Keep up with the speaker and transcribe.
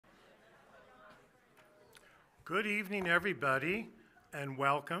Good evening, everybody, and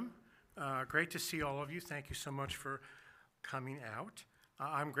welcome. Great to see all of you. Thank you so much for coming out.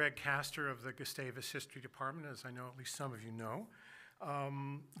 I'm Greg Castor of the Gustavus History Department, as I know at least some of you know.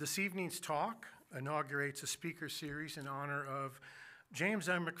 This evening's talk inaugurates a speaker series in honor of James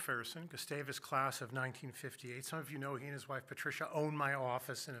M. McPherson, Gustavus class of 1958. Some of you know he and his wife Patricia own my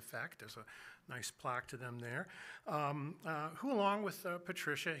office, in effect. There's a nice plaque to them there. Who, along with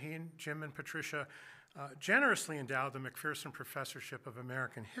Patricia, he and Jim and Patricia generously endowed the McPherson Professorship of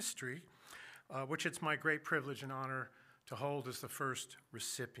American History, which it's my great privilege and honor to hold as the first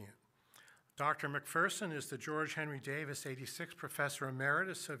recipient. Dr. McPherson is the George Henry Davis 86th Professor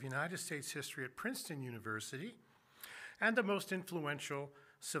Emeritus of United States History at Princeton University and the most influential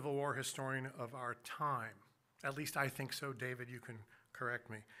Civil War historian of our time. At least I think so. David, you can correct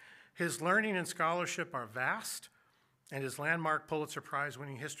me. His learning and scholarship are vast, and his landmark Pulitzer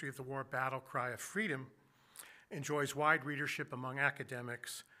Prize-winning History of the War Battle Cry of Freedom enjoys wide readership among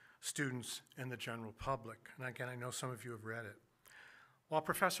academics, students, and the general public. And again, I know some of you have read it. While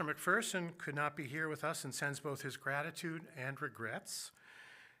Professor McPherson could not be here with us and sends both his gratitude and regrets,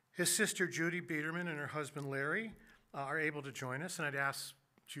 his sister Judy Biederman and her husband Larry are able to join us, and I'd ask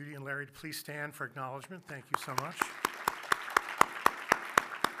Judy and Larry to please stand for acknowledgement. Thank you so much.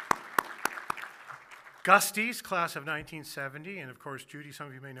 Gusties, class of 1970, and of course Judy, some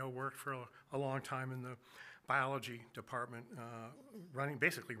of you may know, worked for a long time in the biology department,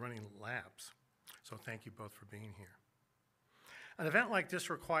 basically running labs. So thank you both for being here. An event like this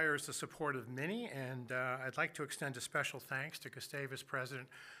requires the support of many, and I'd like to extend a special thanks to Gustavus President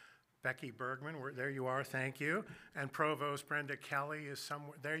Becky Bergman, there you are, thank you, and Provost Brenda Kelly is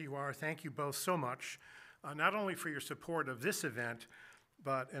somewhere, there you are, thank you both so much, not only for your support of this event,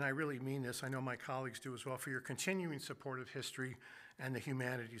 but, and I really mean this, I know my colleagues do as well, for your continuing support of history and the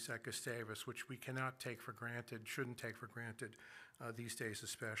humanities at Gustavus, which we cannot take for granted, shouldn't take for granted these days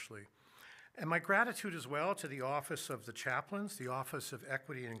especially. And my gratitude as well to the Office of the Chaplains, the Office of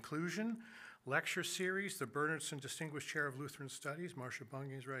Equity and Inclusion, Lecture Series, the Bernardson Distinguished Chair of Lutheran Studies, Marcia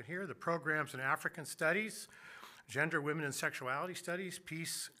Bungie is right here, the Programs in African Studies, Gender, Women, and Sexuality Studies,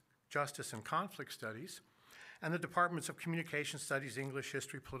 Peace, Justice, and Conflict Studies, and the Departments of Communication Studies, English,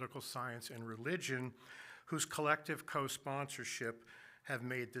 History, Political Science, and Religion, whose collective co-sponsorship have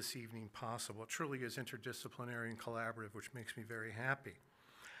made this evening possible. It truly is interdisciplinary and collaborative, which makes me very happy.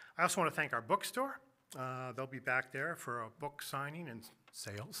 I also want to thank our bookstore. They'll be back there for a book signing and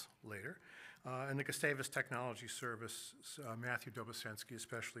sales later. And the Gustavus Technology Service, Matthew Dobosensky,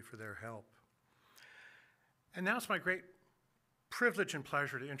 especially for their help. And now it's my great privilege and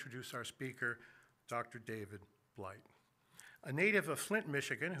pleasure to introduce our speaker, Dr. David Blight. A native of Flint,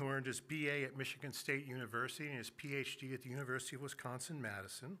 Michigan, who earned his BA at Michigan State University and his PhD at the University of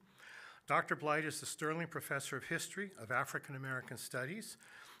Wisconsin-Madison, Dr. Blight is the Sterling Professor of History, of African American Studies,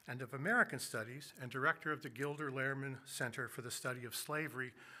 and of American Studies, and director of the Gilder Lehrman Center for the Study of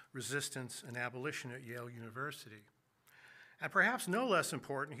Slavery, Resistance, and Abolition at Yale University. And perhaps no less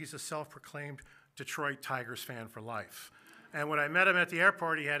important, he's a self-proclaimed Detroit Tigers fan for life. And when I met him at the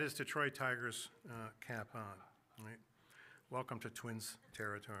airport, he had his Detroit Tigers cap on. Right? Welcome to Twins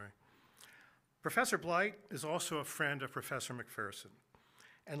territory. Professor Blight is also a friend of Professor McPherson,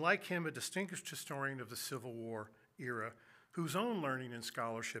 and like him, a distinguished historian of the Civil War era, whose own learning and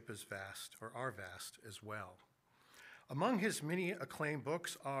scholarship is vast, or are vast as well. Among his many acclaimed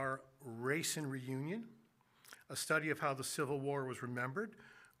books are Race in Reunion, a study of how the Civil War was remembered,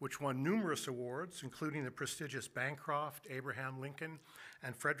 which won numerous awards, including the prestigious Bancroft, Abraham Lincoln,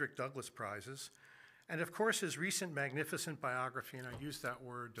 and Frederick Douglass prizes, and of course his recent magnificent biography, and I use that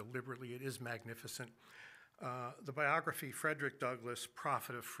word deliberately, it is magnificent, the biography Frederick Douglass,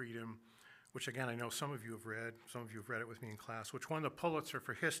 Prophet of Freedom, which again I know some of you have read it with me in class, which won the Pulitzer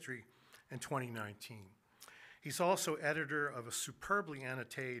for History in 2019. He's also editor of a superbly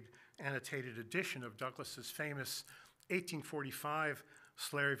annotated edition of Douglass's famous 1845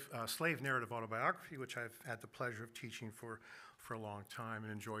 slave narrative autobiography, which I've had the pleasure of teaching for a long time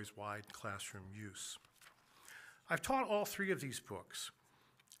and enjoys wide classroom use. I've taught all three of these books,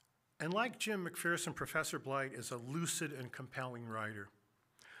 and like Jim McPherson, Professor Blight is a lucid and compelling writer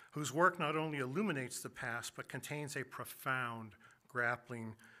whose work not only illuminates the past, but contains a profound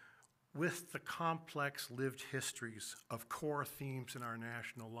grappling with the complex lived histories of core themes in our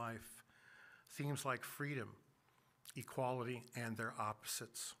national life, themes like freedom, equality, and their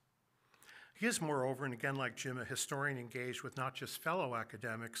opposites. He is, moreover, and again like Jim, a historian engaged with not just fellow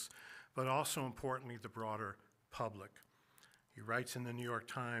academics, but also, importantly, the broader public. He writes in the New York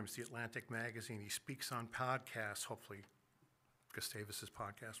Times, the Atlantic Magazine, he speaks on podcasts, hopefully Gustavus's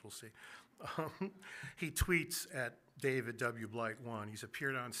podcast, we'll see. He tweets at David W. Blight 1. He's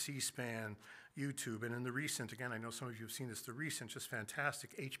appeared on C-SPAN, YouTube, and in the recent, again, I know some of you have seen this, the recent, just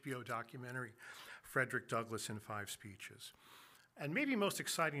fantastic HBO documentary, Frederick Douglass in 5 Speeches. And maybe most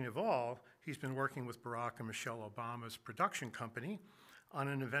exciting of all, he's been working with Barack and Michelle Obama's production company on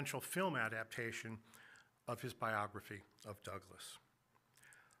an eventual film adaptation of his biography of Douglass.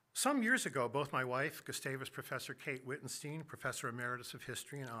 Some years ago, both my wife, Gustavus Professor Kate Wittenstein, Professor Emeritus of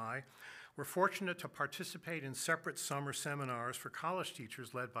History, and I were fortunate to participate in separate summer seminars for college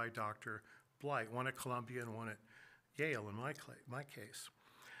teachers led by Dr. Blight, one at Columbia and one at Yale in my case.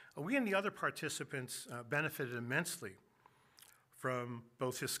 We and the other participants benefited immensely from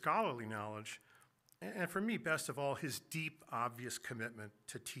both his scholarly knowledge and, for me, best of all, his deep, obvious commitment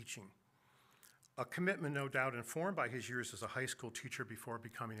to teaching. A commitment no doubt informed by his years as a high school teacher before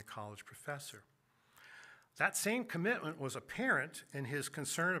becoming a college professor. That same commitment was apparent in his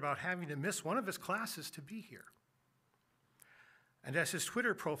concern about having to miss one of his classes to be here. And as his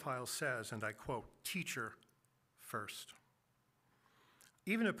Twitter profile says, and I quote, "Teacher first."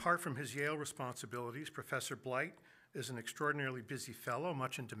 Even apart from his Yale responsibilities, Professor Blight is an extraordinarily busy fellow,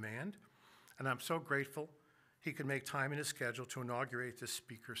 much in demand, and I'm so grateful he could make time in his schedule to inaugurate this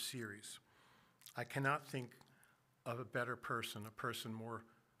speaker series. I cannot think of a better person, a person more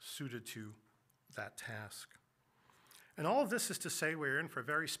suited to that task. And all of this is to say we're in for a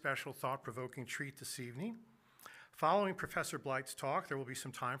very special, thought-provoking treat this evening. Following Professor Blight's talk, there will be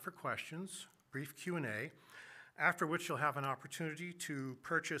some time for questions, brief Q&A, after which you'll have an opportunity to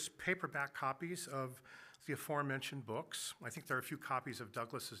purchase paperback copies of the aforementioned books. I think there are a few copies of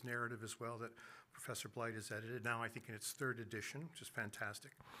Douglass's narrative as well that Professor Blight has edited, now I think in its 3rd edition, which is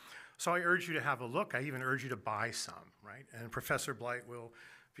fantastic. So I urge you to have a look. I even urge you to buy some, right? And Professor Blight will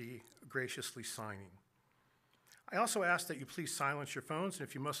be graciously signing. I also ask that you please silence your phones, and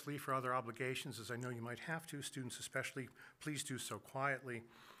if you must leave for other obligations, as I know you might have to, students especially, please do so quietly,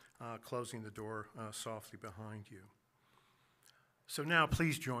 closing the door softly behind you. So now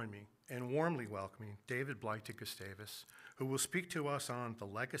please join me in warmly welcoming David Blight to Gustavus, who will speak to us on the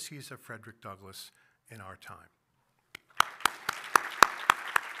legacies of Frederick Douglass in our time.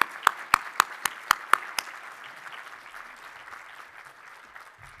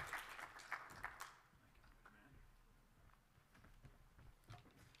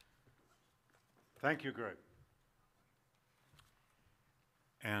 Thank you, Greg.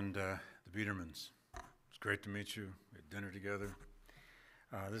 And the Biedermans, it's great to meet you. We had dinner together.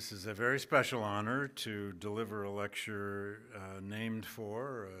 This is a very special honor to deliver a lecture named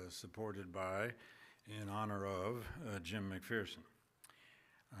for, supported by, in honor of Jim McPherson.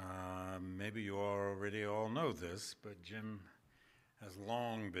 Maybe you already all know this, but Jim has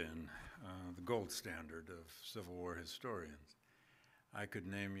long been the gold standard of Civil War historians. I could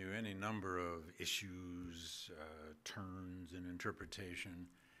name you any number of issues, turns in interpretation,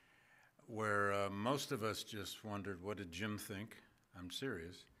 where most of us just wondered, what did Jim think? I'm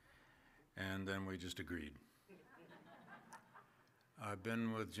serious. And then we just agreed. I've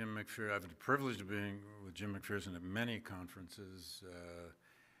been with Jim McPherson, I've had the privilege of being with Jim McPherson at many conferences,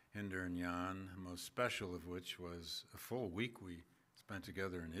 Hinder and Jan, most special of which was a full week we spent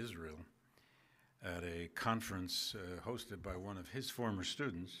together in Israel at a conference hosted by one of his former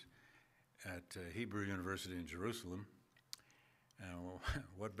students at Hebrew University in Jerusalem.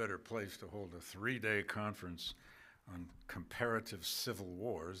 What better place to hold a 3-day conference on comparative civil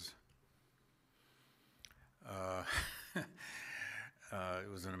wars?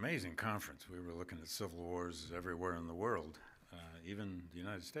 It was an amazing conference. We were looking at civil wars everywhere in the world, even the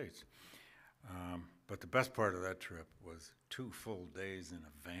United States. But the best part of that trip was 2 full days in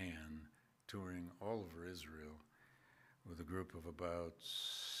a van touring all over Israel with a group of about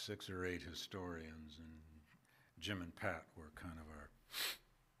 6 or 8 historians, and Jim and Pat were kind of our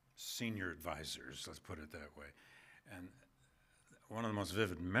senior advisors, let's put it that way. And one of the most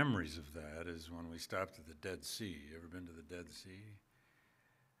vivid memories of that is when we stopped at the Dead Sea. You ever been to the Dead Sea?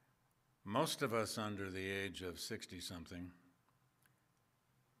 Most of us under the age of 60-something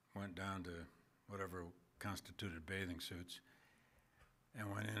went down to whatever constituted bathing suits and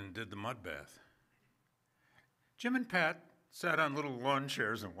went in and did the mud bath. Jim and Pat sat on little lawn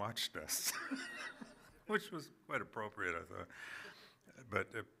chairs and watched us, which was quite appropriate, I thought. But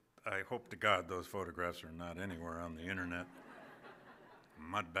I hope to God those photographs are not anywhere on the internet.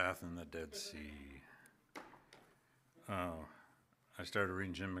 Mud bath in the Dead Sea. I started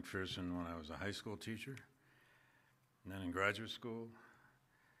reading Jim McPherson when I was a high school teacher, and then in graduate school.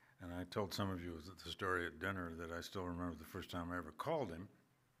 And I told some of you the story at dinner that I still remember the first time I ever called him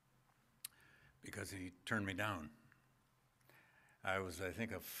because he turned me down. I was, I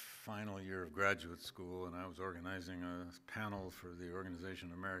think, a final year of graduate school, and I was organizing a panel for the Organization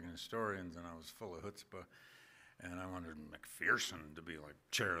of American Historians, and I was full of chutzpah, and I wanted McPherson to be like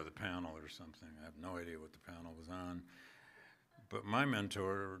chair of the panel or something. I have no idea what the panel was on. But my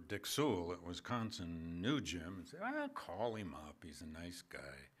mentor, Dick Sewell at Wisconsin, knew Jim and said, "Well, call him up. He's a nice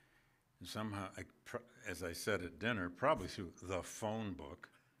guy." And somehow, as I said at dinner, probably through the phone book,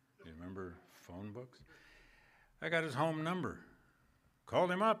 do you remember phone books? I got his home number. Called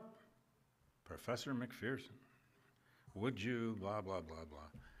him up. "Professor McPherson, would you blah, blah, blah, blah.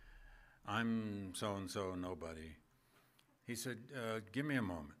 I'm so-and-so, nobody." He said, "Give me a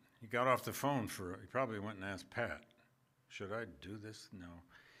moment." He got off the phone he probably went and asked Pat, "Should I do this?" No.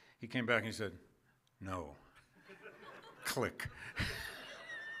 He came back and he said, "No." Click.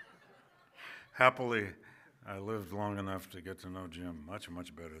 Happily, I lived long enough to get to know Jim much,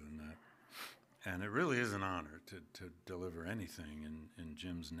 much better than that. And it really is an honor to deliver anything in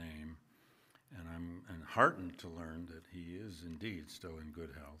Jim's name. And I'm heartened to learn that he is indeed still in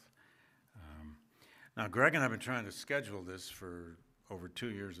good health. Now, Greg and I have been trying to schedule this for over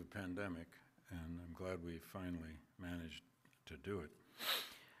 2 years of pandemic, and I'm glad we finally managed to do it.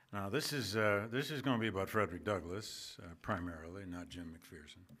 Now, this is going to be about Frederick Douglass, primarily, not Jim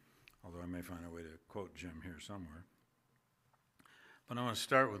McPherson, although I may find a way to quote Jim here somewhere. But I want to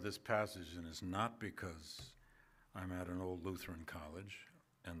start with this passage, and it's not because I'm at an old Lutheran college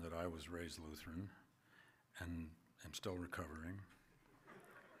and that I was raised Lutheran and am still recovering.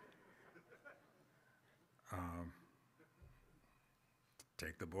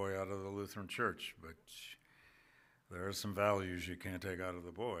 Take the boy out of the Lutheran church, but there are some values you can't take out of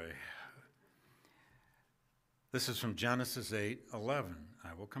the boy. This is from Genesis 8:11.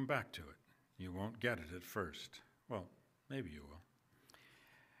 I will come back to it. You won't get it at first. Well, maybe you will.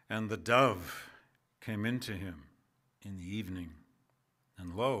 "And the dove came into him in the evening,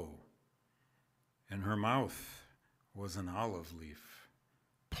 and lo, in her mouth was an olive leaf,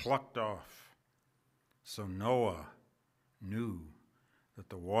 plucked off. So Noah knew that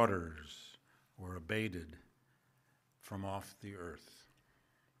the waters were abated from off the earth."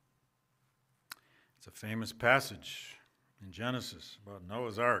 It's a famous passage in Genesis about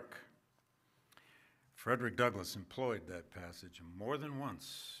Noah's Ark. Frederick Douglass employed that passage more than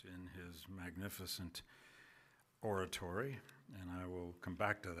once in his magnificent oratory, and I will come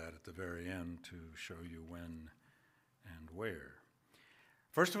back to that at the very end to show you when and where.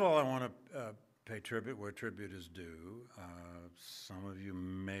 First of all, I want to pay tribute where tribute is due. Some of you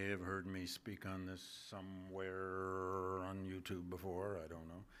may have heard me speak on this somewhere on YouTube before, I don't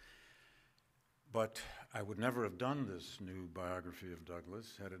know. But I would never have done this new biography of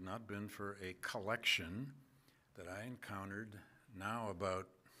Douglass had it not been for a collection that I encountered now about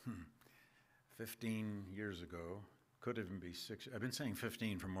 15 years ago. Could even be 6. I've been saying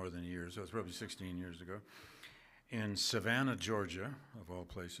 15 for more than a year, so it's probably 16 years ago. In Savannah, Georgia, of all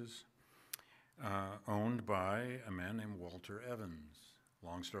places, owned by a man named Walter Evans.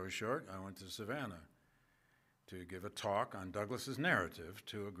 Long story short, I went to Savannah to give a talk on Douglass's narrative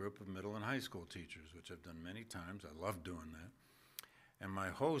to a group of middle and high school teachers, which I've done many times. I love doing that. And my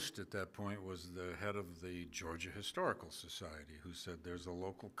host at that point was the head of the Georgia Historical Society, who said, "There's a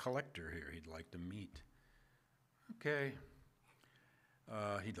local collector here he'd like to meet." Okay.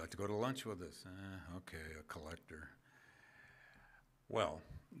 He'd like to go to lunch with us. Okay, a collector. Well,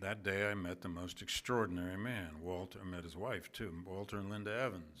 that day I met the most extraordinary man. I met his wife too, Walter and Linda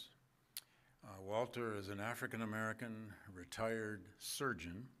Evans. Walter is an African-American retired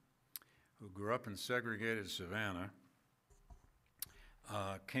surgeon who grew up in segregated Savannah,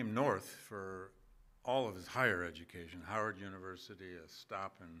 came north for all of his higher education, Howard University, a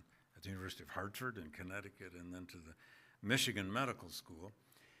stop at the University of Hartford in Connecticut, and then to the Michigan Medical School.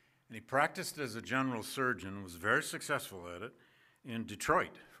 And he practiced as a general surgeon, was very successful at it, in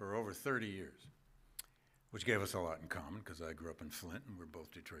Detroit for over 30 years, which gave us a lot in common because I grew up in Flint and we're both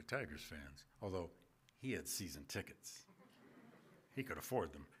Detroit Tigers fans, although he had season tickets. He could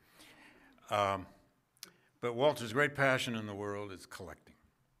afford them. But Walter's great passion in the world is collecting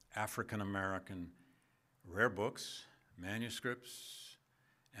African-American rare books, manuscripts,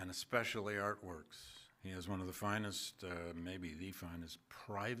 and especially artworks. He has one of the finest, maybe the finest,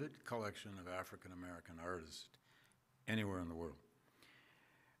 private collection of African-American artists anywhere in the world.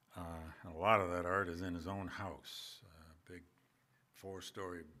 A lot of that art is in his own house, a big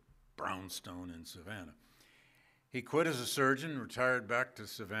 4-story brownstone in Savannah. He quit as a surgeon, retired back to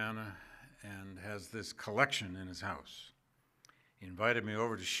Savannah, and has this collection in his house. He invited me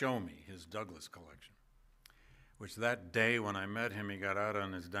over to show me his Douglass collection, which that day when I met him, he got out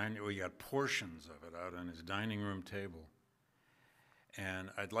on his he got portions of it out on his dining room table.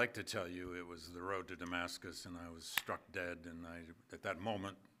 And I'd like to tell you it was the road to Damascus and I was struck dead and I, at that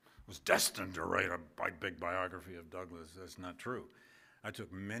moment, was destined to write a big biography of Douglass. That's not true. I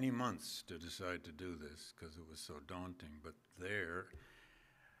took many months to decide to do this because it was so daunting, but there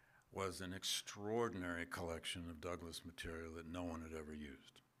was an extraordinary collection of Douglass material that no one had ever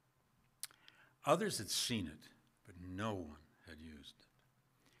used. Others had seen it, but no one had used it.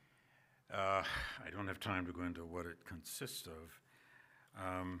 I don't have time to go into what it consists of,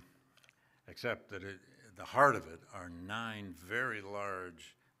 except that the heart of it are 9 very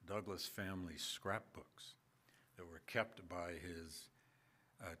large Douglass family scrapbooks that were kept by his,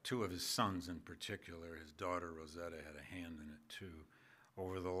 2 of his sons in particular. His daughter Rosetta had a hand in it too,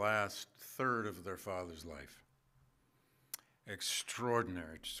 over the last third of their father's life.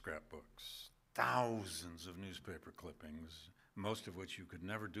 Extraordinary scrapbooks, thousands of newspaper clippings, most of which you could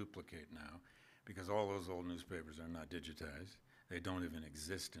never duplicate now because all those old newspapers are not digitized. They don't even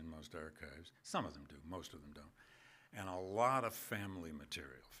exist in most archives. Some of them do, most of them don't. And a lot of family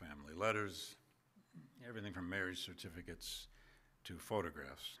material, family letters, everything from marriage certificates to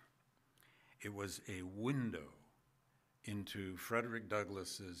photographs. It was a window into Frederick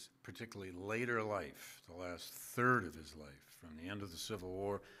Douglass's particularly later life, the last third of his life, from the end of the Civil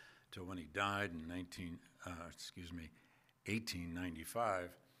War till when he died in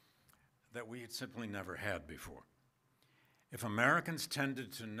 1895, that we had simply never had before. If Americans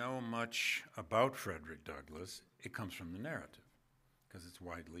tended to know much about Frederick Douglass, it comes from the narrative, because it's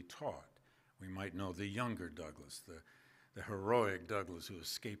widely taught. We might know the younger Douglass, the heroic Douglass who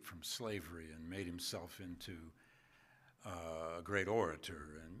escaped from slavery and made himself into a great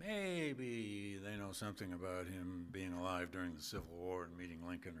orator, and maybe they know something about him being alive during the Civil War and meeting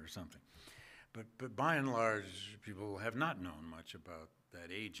Lincoln or something. But by and large, people have not known much about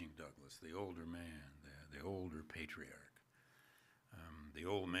that aging Douglass, the older man, the older patriarch, the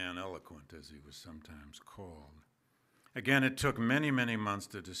old man eloquent, as he was sometimes called. Again, it took many, many months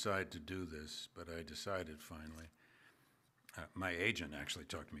to decide to do this, but I decided finally. My agent actually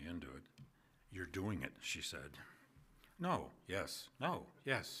talked me into it. "You're doing it," she said. "No, yes, no,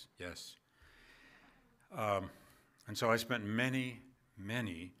 yes, yes." And so I spent many,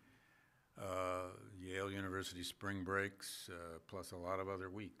 many Yale University spring breaks, plus a lot of other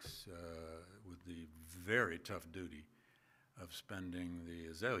weeks, with the very tough duty of spending the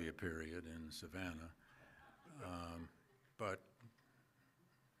Azalea period in Savannah. But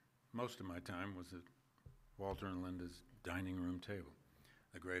most of my time was at Walter and Linda's dining room table,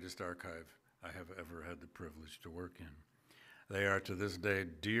 the greatest archive I have ever had the privilege to work in. They are to this day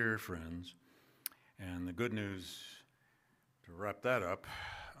dear friends, and the good news, to wrap that up,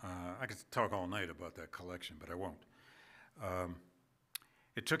 I could talk all night about that collection, but I won't.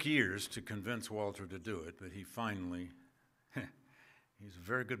 It took years to convince Walter to do it, but he finally, he's a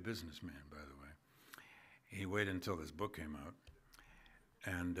very good businessman, by the way. He waited until this book came out,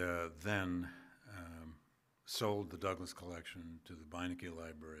 and then sold the Douglass collection to the Beinecke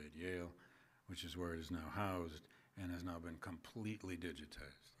Library at Yale, which is where it is now housed, and has now been completely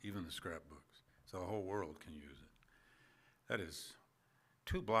digitized, even the scrapbooks. So the whole world can use it. That is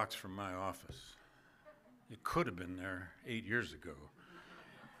 2 blocks from my office. It could have been there 8 years ago,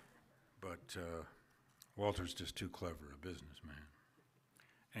 but Walter's just too clever a businessman,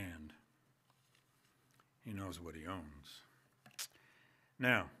 and he knows what he owns.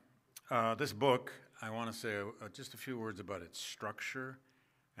 Now, this book, I want to say just a few words about its structure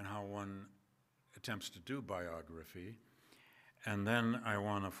and how one attempts to do biography. And then I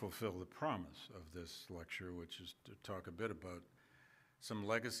want to fulfill the promise of this lecture, which is to talk a bit about some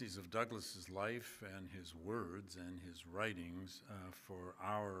legacies of Douglass's life and his words and his writings for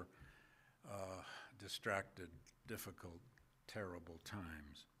our distracted, difficult, terrible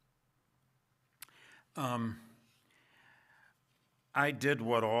times. I did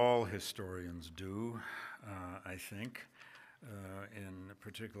what all historians do, I think, in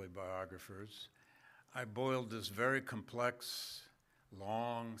particularly biographers. I boiled this very complex,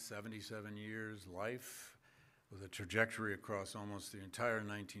 long, 77 years life with a trajectory across almost the entire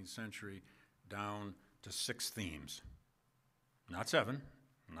 19th century down to 6 themes. Not 7,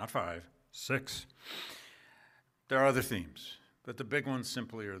 not 5, 6. There are other themes, but the big ones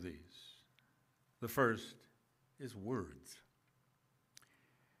simply are these. The first is words.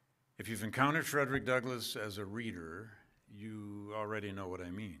 If you've encountered Frederick Douglass as a reader, you already know what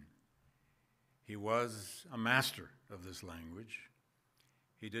I mean. He was a master of this language.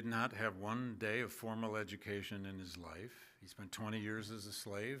 He did not have one day of formal education in his life. He spent 20 years as a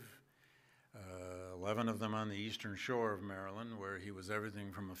slave, 11 of them on the eastern shore of Maryland, where he was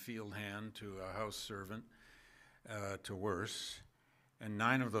everything from a field hand to a house servant to worse. and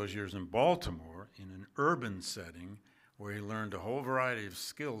 9 of those years in Baltimore in an urban setting where he learned a whole variety of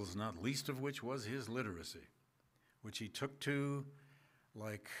skills, not least of which was his literacy, which he took to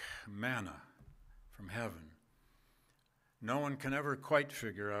like manna from heaven. No one can ever quite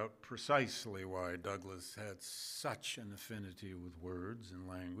figure out precisely why Douglass had such an affinity with words and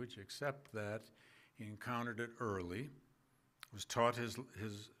language, except that he encountered it early, was taught his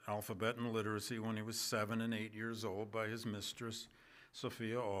alphabet and literacy when he was 7 and 8 years old by his mistress,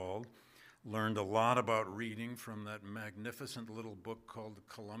 Sophia Auld, learned a lot about reading from that magnificent little book called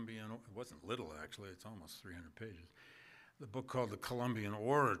the Columbian, it wasn't little actually, it's almost 300 pages, the book called the Columbian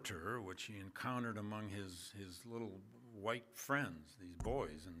Orator, which he encountered among his little white friends, these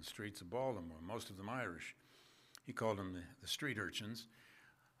boys in the streets of Baltimore, most of them Irish. He called them the street urchins,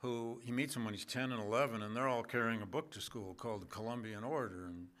 who he meets them when he's 10 and 11, and they're all carrying a book to school called the Columbian Orator,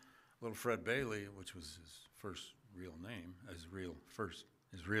 and little Fred Bailey, which was his first real name, his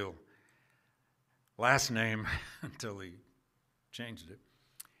real last name until he changed it,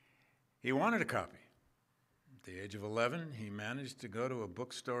 he wanted a copy. At the age of 11, he managed to go to a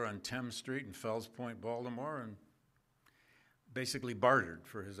bookstore on Thames Street in Fells Point, Baltimore, and basically bartered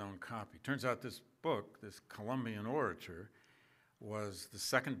for his own copy. Turns out this book, this Columbian Orator, was the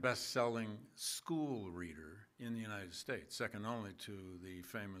second best-selling school reader in the United States, second only to the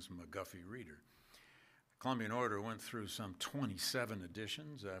famous McGuffey Reader. Columbian Orator went through some 27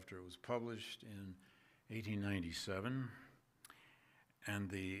 editions after it was published in 1897, and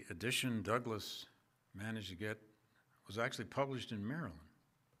the edition Douglass managed to get was actually published in Maryland,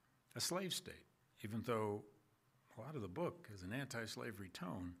 a slave state, even though a lot of the book has an anti-slavery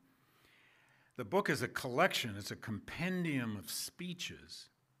tone. The book is a collection, it's a compendium of speeches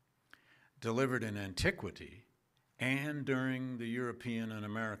delivered in antiquity and during the European and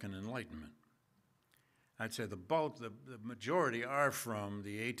American Enlightenment. I'd say the majority are from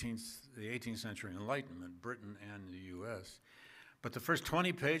the 18th century Enlightenment, Britain and the US. But the first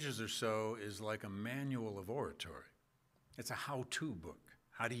 20 pages or so is like a manual of oratory. It's a how-to book.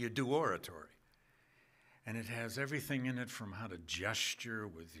 How do you do oratory? And it has everything in it from how to gesture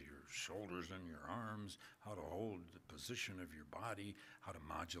with your shoulders and your arms, how to hold the position of your body, how to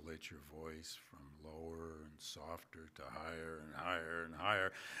modulate your voice from lower and softer to higher and higher and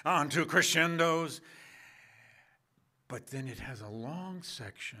higher, on to crescendos. But then it has a long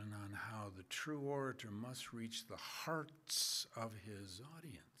section on how the true orator must reach the hearts of his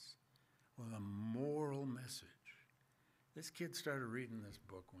audience with a moral message. This kid started reading this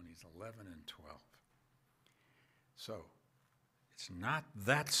book when he's 11 and 12. So it's not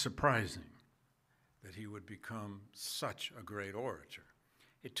that surprising that he would become such a great orator.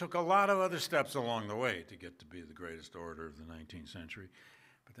 It took a lot of other steps along the way to get to be the greatest orator of the 19th century,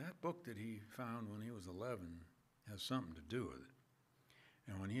 but that book that he found when he was 11 has something to do with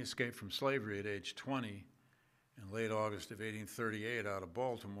it. And when he escaped from slavery at age 20 in late August of 1838 out of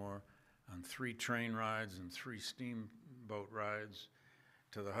Baltimore on 3 train rides and 3 steamboat rides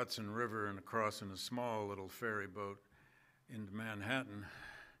to the Hudson River and across in a small little ferry boat into Manhattan,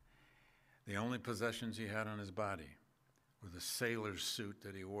 the only possessions he had on his body were the sailor's suit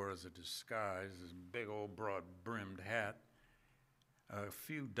that he wore as a disguise, his big old broad-brimmed hat, a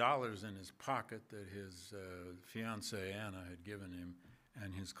few dollars in his pocket that his fiancée Anna had given him,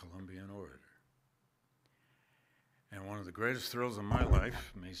 and his Columbian Orator. And one of the greatest thrills of my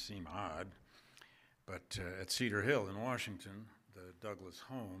life, may seem odd, but at Cedar Hill in Washington, the Douglass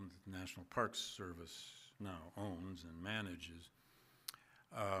home that the National Park Service now owns and manages,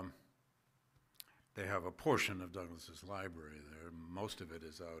 they have a portion of Douglass's library there. Most of it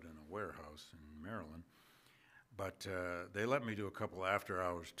is out in a warehouse in Maryland. But they let me do a couple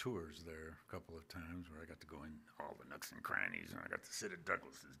after-hours tours there a couple of times where I got to go in all the nooks and crannies, and I got to sit at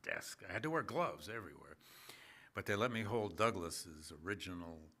Douglass's desk. I had to wear gloves everywhere. But they let me hold Douglass's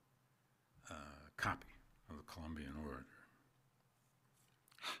original copy of the Columbian Orator.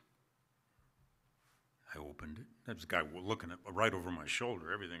 I opened it. There was a guy looking at right over my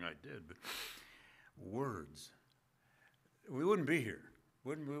shoulder, everything I did. But words. We wouldn't be here.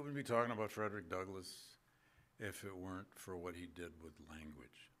 We wouldn't be talking about Frederick Douglass if it weren't for what he did with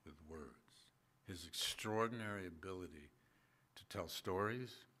language, with words. His extraordinary ability to tell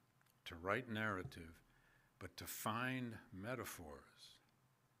stories, to write narrative, but to find metaphors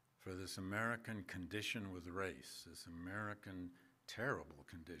for this American condition with race, this American terrible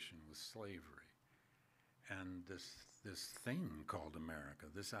condition with slavery, and this thing called America,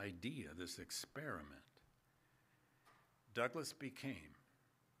 this idea, this experiment. Douglass became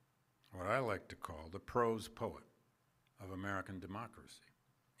what I like to call the prose poet of American democracy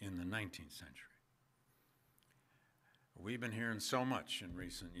in the 19th century. We've been hearing so much in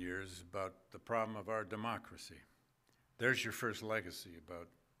recent years about the problem of our democracy. There's your first legacy about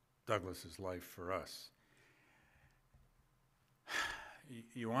Douglass's life for us.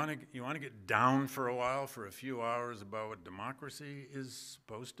 You want to get down for a while, for a few hours, about what democracy is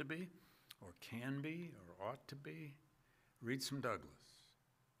supposed to be, or can be, or ought to be? Read some Douglass.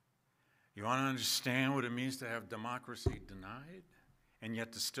 You want to understand what it means to have democracy denied, and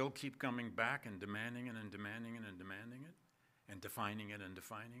yet to still keep coming back and demanding it and demanding it and demanding it, and defining it and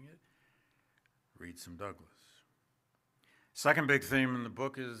defining it? Read some Douglass. Second big theme in the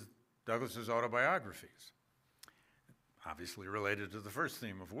book is Douglass's autobiographies. Obviously related to the first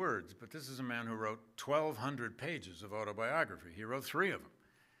theme of words, but this is a man who wrote 1,200 pages of autobiography. He wrote 3 of them.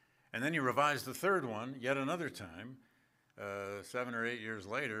 And then he revised the third one yet another time, 7 or 8 years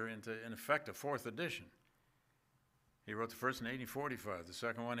later, into, in effect, a 4th edition. He wrote the first in 1845, the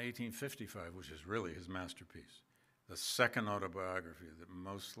second one 1855, which is really his masterpiece. The second autobiography that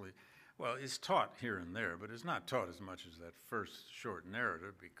mostly, well, is taught here and there, but is not taught as much as that first short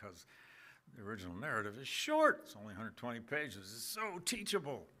narrative, because the original narrative is short. It's only 120 pages. It's so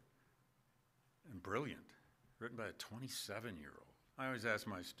teachable and brilliant, written by a 27-year-old. I always ask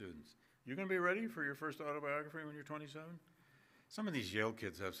my students, you going to be ready for your first autobiography when you're 27? Some of these Yale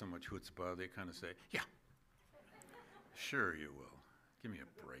kids have so much chutzpah, they kind of say, yeah, sure you will. Give me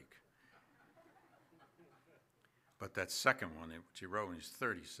a break. But that second one, which he wrote when he was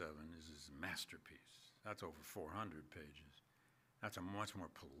 37, is his masterpiece. That's over 400 pages. That's a much more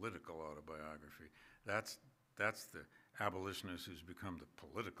political autobiography. That's the abolitionist who's become the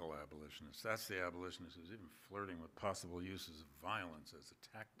political abolitionist. That's the abolitionist who's even flirting with possible uses of violence as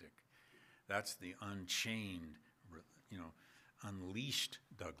a tactic. That's the unchained, unleashed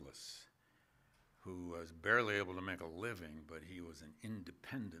Douglass, who was barely able to make a living, but he was an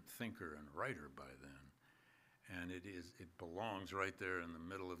independent thinker and writer by then. And it belongs right there in the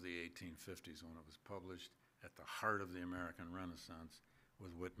middle of the 1850s when it was published, at the heart of the American Renaissance,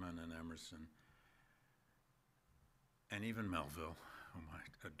 with Whitman and Emerson, and even Melville, whom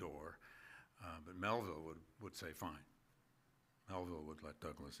I adore. But Melville would say, fine. Melville would let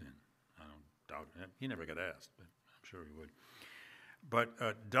Douglass in. I don't doubt it. He never got asked, but I'm sure he would.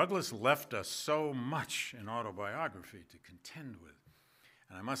 But Douglass left us so much in autobiography to contend with.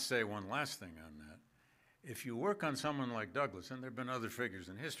 And I must say one last thing on that. If you work on someone like Douglass, and there have been other figures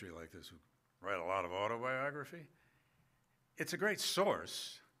in history like this who write a lot of autobiography, it's a great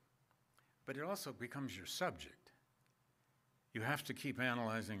source, but it also becomes your subject. You have to keep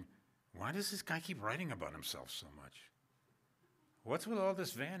analyzing, why does this guy keep writing about himself so much? What's with all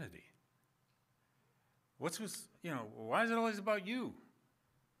this vanity? What's with, why is it always about you?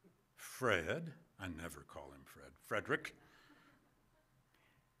 Fred, I never call him Fred, Frederick.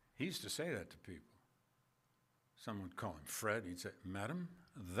 He used to say that to people. Someone would call him Fred, he'd say, Madam,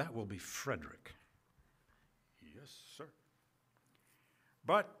 that will be Frederick. Yes, sir.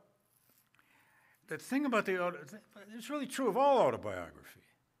 But the thing about it's really true of all autobiography.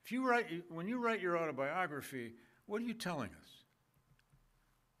 When you write your autobiography, what are you telling us?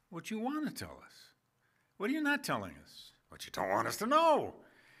 What you want to tell us. What are you not telling us? What you don't want us to know.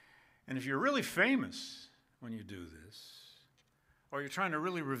 And if you're really famous when you do this, or you're trying to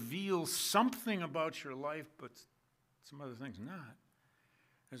really reveal something about your life, but some other things not,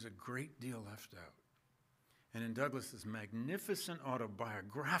 there's a great deal left out. And in Douglass's magnificent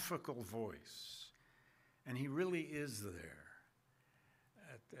autobiographical voice, and he really is there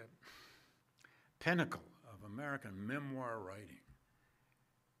at the pinnacle of American memoir writing,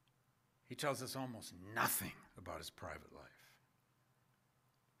 he tells us almost nothing about his private life,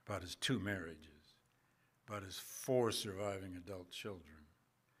 about his 2 marriages, about his 4 surviving adult children,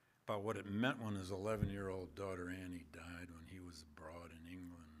 about what it meant when his 11-year-old daughter Annie died when he was abroad in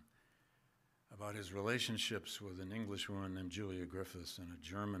England, about his relationships with an English woman named Julia Griffiths and a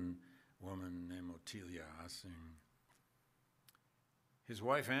German woman named Ottilia Assing. His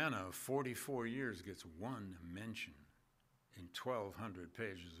wife Anna, of 44 years, gets 1 mention in 1,200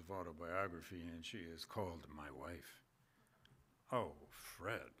 pages of autobiography, and she is called my wife. Oh,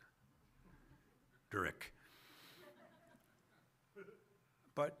 Fred. Drick.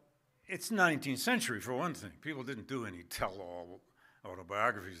 But it's 19th century, for one thing. People didn't do any tell-all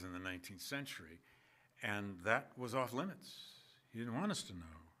autobiographies in the 19th century, and that was off limits. He didn't want us to know.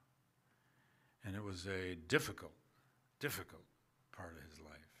 And it was a difficult part of his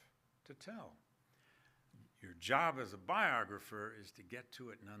life to tell. Your job as a biographer is to get to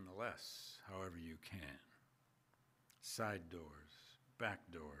it nonetheless, however you can. Side doors, back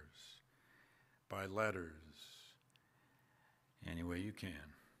doors, by letters, any way you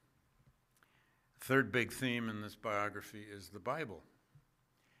can. Third big theme in this biography is the Bible.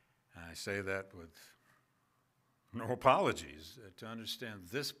 And I say that with no apologies. To understand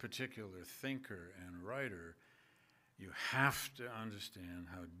this particular thinker and writer, you have to understand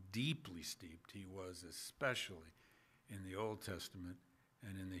how deeply steeped he was, especially in the Old Testament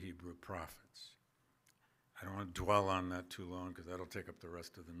and in the Hebrew prophets. I don't want to dwell on that too long because that'll take up the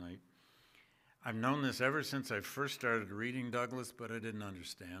rest of the night. I've known this ever since I first started reading Douglass, but I didn't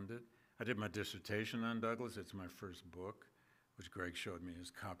understand it. I did my dissertation on Douglass. It's my first book, which Greg showed me his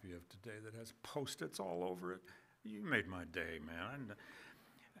copy of today that has Post-its all over it. You made my day, man.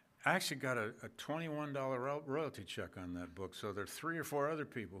 I actually got a $21 royalty check on that book, so there are 3 or 4 other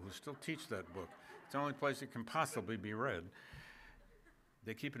people who still teach that book. It's the only place it can possibly be read.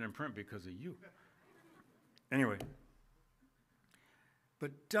 They keep it in print because of you. Anyway,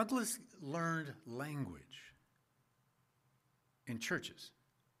 but Douglass learned language in churches.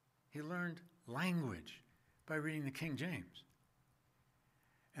 He learned language by reading the King James.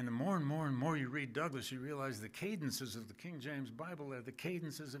 And the more and more and more you read Douglass, you realize the cadences of the King James Bible are the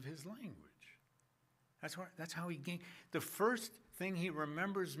cadences of his language. That's how he gained. The first thing he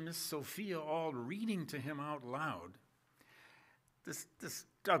remembers Miss Sophia Auld reading to him out loud. This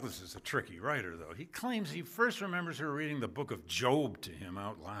Douglass is a tricky writer, though. He claims he first remembers her reading the book of Job to him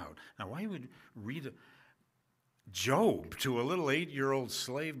out loud. Now, why would read Job to a little 8-year-old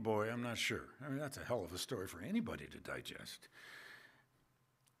slave boy? I'm not sure. I mean, that's a hell of a story for anybody to digest.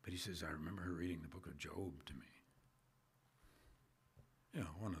 But he says, I remember her reading the book of Job to me. You know,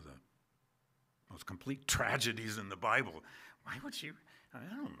 one of the most complete tragedies in the Bible. Why would she? I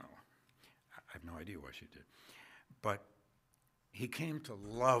don't know. I have no idea why she did. But he came to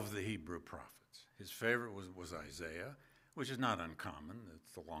love the Hebrew prophets. His favorite was Isaiah, which is not uncommon.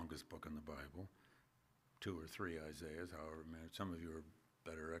 It's the longest book in the Bible. 2 or 3 Isaiahs, however many. Some of you are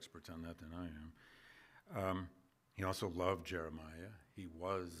better experts on that than I am. He also loved Jeremiah. He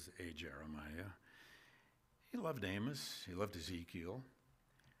was a Jeremiah. He loved Amos. He loved Ezekiel.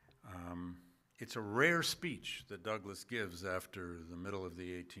 It's a rare speech that Douglass gives after the middle of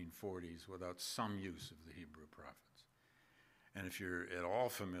the 1840s without some use of the Hebrew prophets. And if you're at all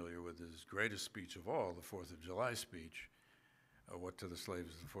familiar with his greatest speech of all, the 4th of July speech, What to the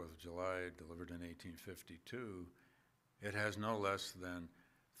Slaves of the 4th of July, delivered in 1852, it has no less than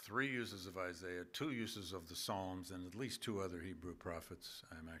 3 uses of Isaiah, 2 uses of the Psalms, and at least 2 other Hebrew prophets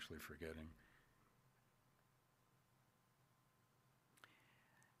I'm actually forgetting.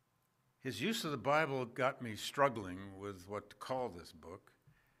 His use of the Bible got me struggling with what to call this book.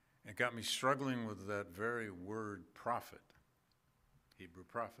 It got me struggling with that very word prophet, Hebrew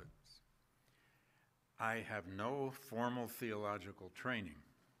prophets. I have no formal theological training.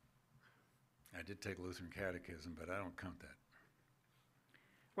 I did take Lutheran catechism, but I don't count that.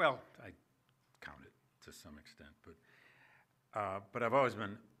 Well, I count it to some extent, but I've always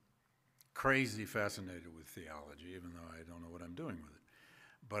been crazy fascinated with theology, even though I don't know what I'm doing with it.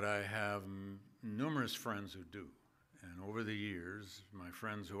 But I have numerous friends who do, and over the years, my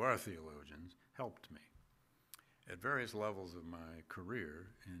friends who are theologians helped me at various levels of my career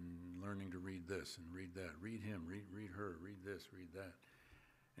in learning to read this and read that, read him, read her, read this, read that.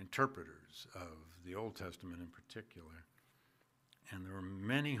 Interpreters of the Old Testament in particular. And there were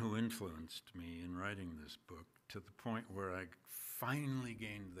many who influenced me in writing this book to the point where I finally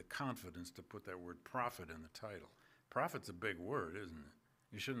gained the confidence to put that word prophet in the title. Prophet's a big word, isn't it?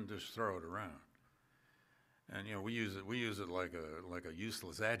 You shouldn't just throw it around. And you know, we use it like a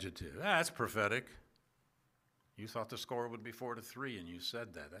useless adjective. That's prophetic. You thought the score would be 4-3 and you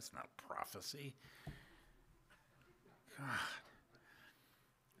said that. That's not prophecy. God.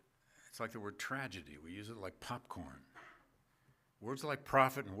 It's like the word tragedy. We use it like popcorn. Words like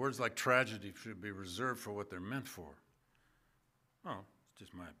prophet and words like tragedy should be reserved for what they're meant for. Oh, it's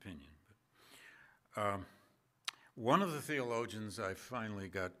just my opinion. But, one of the theologians I finally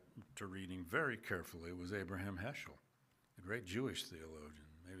got to reading very carefully was Abraham Heschel, the great Jewish theologian,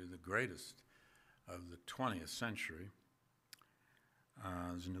 maybe the greatest of the 20th century.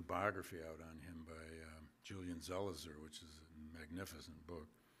 There's a new biography out on him by Julian Zelizer, which is a magnificent book.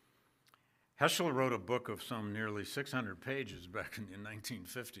 Heschel wrote a book of some nearly 600 pages back in the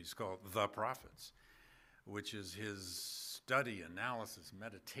 1950s called The Prophets, which is his study, analysis,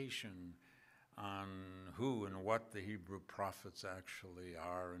 meditation on who and what the Hebrew prophets actually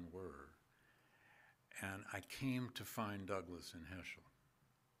are and were. And I came to find Douglass in Heschel.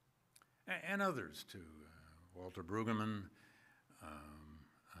 And others too, Walter Brueggemann,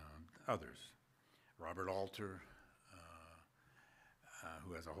 others. Robert Alter,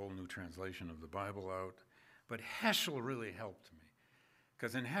 who has a whole new translation of the Bible out. But Heschel really helped me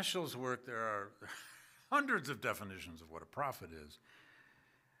Because in Heschel's work, there are hundreds of definitions of what a prophet is.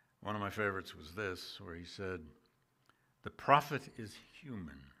 One of my favorites was this, where he said, "The prophet is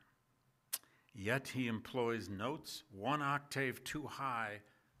human, yet he employs notes 1 octave too high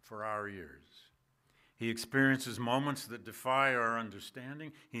for our ears. He experiences moments that defy our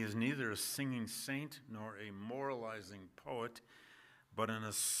understanding. He is neither a singing saint nor a moralizing poet, but an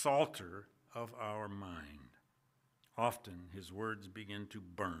assaulter of our mind. Often his words begin to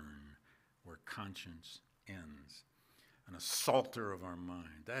burn where conscience ends." An assaulter of our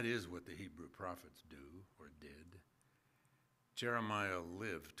mind. That is what the Hebrew prophets do, or did. Jeremiah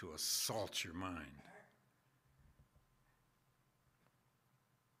lived to assault your mind.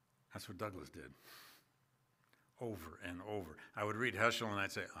 That's what Douglass did. Over and over. I would read Heschel and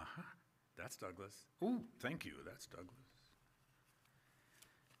I'd say, that's Douglass. Ooh, thank you, that's Douglass.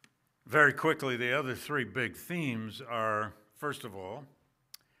 Very quickly, the other 3 big themes are, first of all,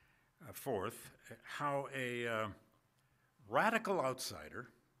 fourth, how a radical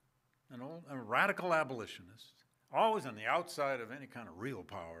outsider, a radical abolitionist, always on the outside of any kind of real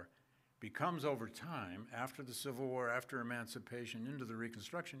power, becomes over time, after the Civil War, after emancipation, into the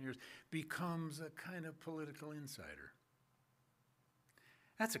Reconstruction years, becomes a kind of political insider.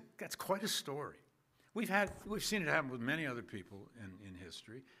 That's quite a story. We've seen it happen with many other people in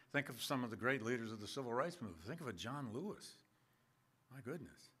history. Think of some of the great leaders of the Civil Rights Movement. Think of a John Lewis. My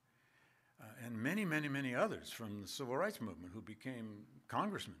goodness. And many, many, many others from the Civil Rights Movement who became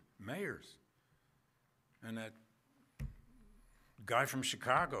congressmen, mayors. And that guy from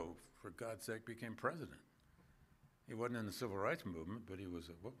Chicago, for God's sake, became president. He wasn't in the Civil Rights Movement, but he was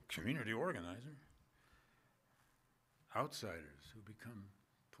a community organizer. Outsiders who become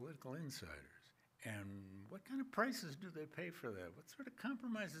political insiders. And what kind of prices do they pay for that? What sort of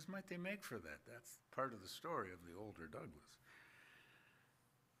compromises might they make for that? That's part of the story of the older Douglass.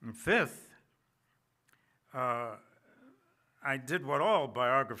 And fifth, I did what all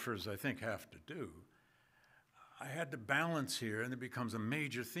biographers, I think, have to do. I had to balance here, and it becomes a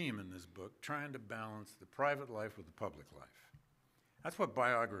major theme in this book, trying to balance the private life with the public life. That's what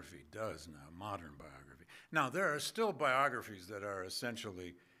biography does now, modern biography. Now, there are still biographies that are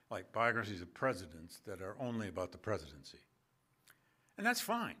essentially like biographies of presidents that are only about the presidency. And that's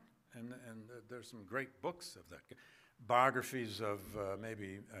fine. And there's some great books of that. Biographies of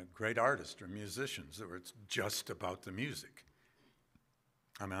maybe great artists or musicians where it's just about the music.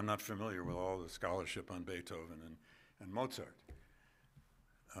 I mean, I'm not familiar with all the scholarship on Beethoven and Mozart.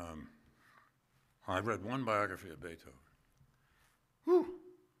 I read one biography of Beethoven. Whew.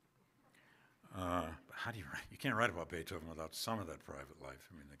 How do you write? You can't write about Beethoven without some of that private life.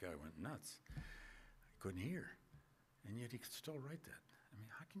 I mean, the guy went nuts. He couldn't hear. And yet he could still write that. I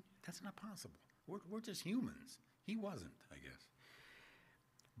mean, that's not possible. We're just humans. He wasn't, I guess.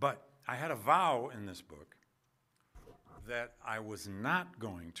 But I had a vow in this book that I was not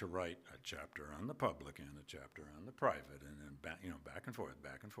going to write a chapter on the public and a chapter on the private, and then back and forth,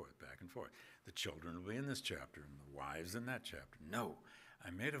 back and forth, back and forth. The children will be in this chapter, and the wives in that chapter. No,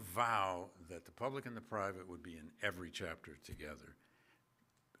 I made a vow that the public and the private would be in every chapter together,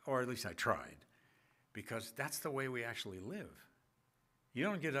 or at least I tried, because that's the way we actually live. You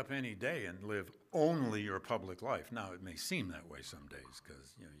don't get up any day and live only your public life. Now, it may seem that way some days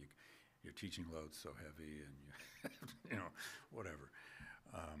because your teaching load's so heavy and whatever.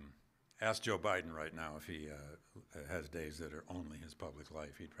 Ask Joe Biden right now if he has days that are only his public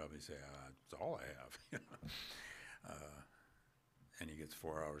life. He'd probably say, "It's all I have," and he gets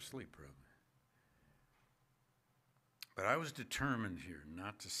 4 hours sleep probably. But I was determined here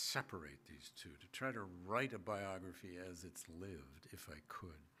not to separate these two, to try to write a biography as it's lived, if I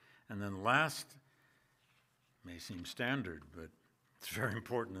could. And then last, may seem standard, but it's very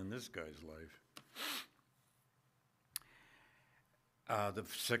important in this guy's life. The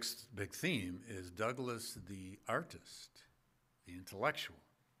sixth big theme is Douglass the artist, the intellectual,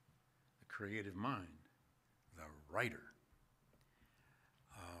 the creative mind, the writer.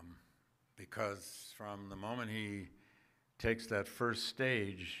 Because from the moment he takes that first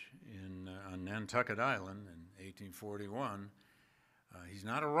stage on Nantucket Island in 1841, he's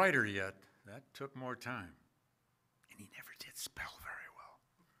not a writer yet. That took more time. And he never did spell very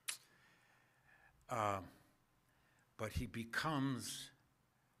well. But he becomes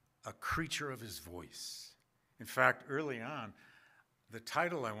a creature of his voice. In fact, early on, the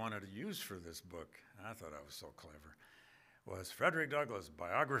title I wanted to use for this book, and I thought I was so clever, was Frederick Douglass,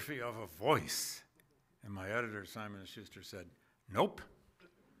 Biography of a Voice. And my editor, Simon & Schuster, said, "Nope.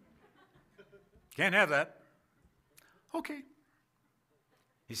 Can't have that." Okay.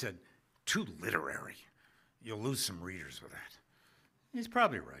 He said, "Too literary. You'll lose some readers with that." He's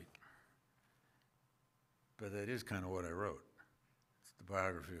probably right. But that is kind of what I wrote. It's the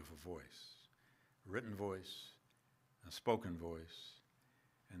biography of a voice, a written voice, a spoken voice,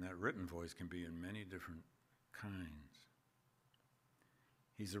 and that written voice can be in many different kinds.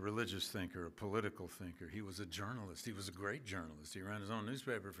 He's a religious thinker, a political thinker. He was a journalist. He was a great journalist. He ran his own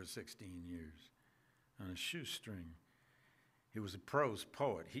newspaper for 16 years on a shoestring. He was a prose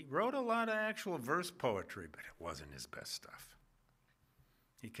poet. He wrote a lot of actual verse poetry, but it wasn't his best stuff.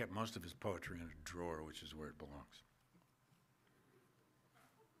 He kept most of his poetry in a drawer, which is where it belongs.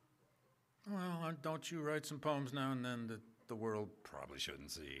 Well, don't you write some poems now and then that the world probably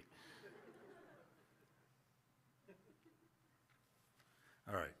shouldn't see?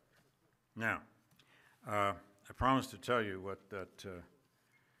 All right. Now, I promised to tell you what that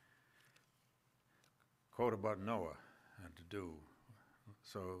quote about Noah had to do.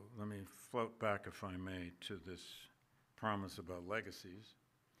 So let me float back, if I may, to this promise about legacies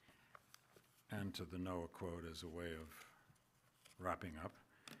and to the Noah quote as a way of wrapping up.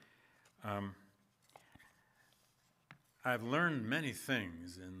 I've learned many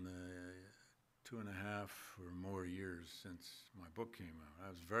things in the 2.5 or more years since my book came out. I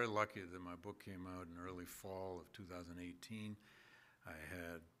was very lucky that my book came out in early fall of 2018. I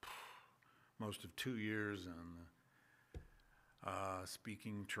had most of 2 years on the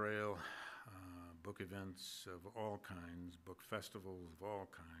speaking trail, book events of all kinds, book festivals of all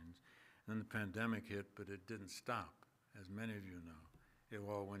kinds. And then the pandemic hit, but it didn't stop, as many of you know. It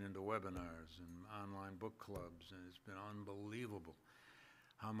all went into webinars and online book clubs, and it's been unbelievable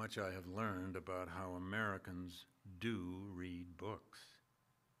how much I have learned about how Americans do read books.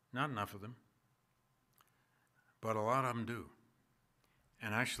 Not enough of them, but a lot of them do.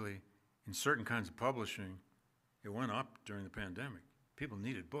 And actually, in certain kinds of publishing, it went up during the pandemic. People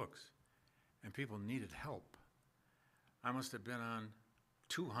needed books, and people needed help. I must have been on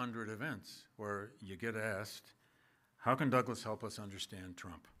 200 events where you get asked, how can Douglass help us understand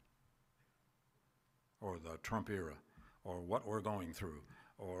Trump? Or the Trump era, or what we're going through,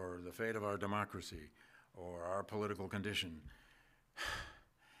 or the fate of our democracy, or our political condition.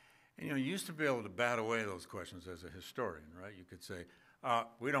 And you used to be able to bat away those questions as a historian, right? You could say,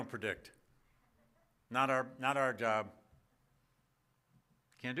 we don't predict. Not our job.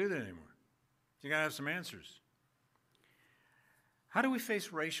 Can't do that anymore. You gotta have some answers. How do we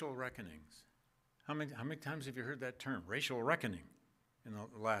face racial reckonings? How many times have you heard that term, racial reckoning, in the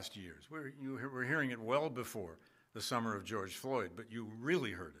last years? We're hearing it well before the summer of George Floyd, but you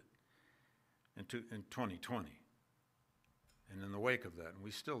really heard it in 2020 and in the wake of that, and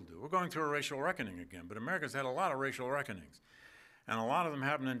we still do. We're going through a racial reckoning again, but America's had a lot of racial reckonings, and a lot of them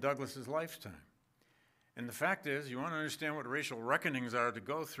happened in Douglass's lifetime. And the fact is, you want to understand what racial reckonings are to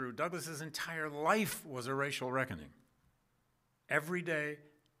go through, Douglass's entire life was a racial reckoning. Every day,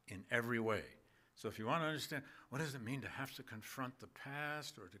 in every way. So if you want to understand, what does it mean to have to confront the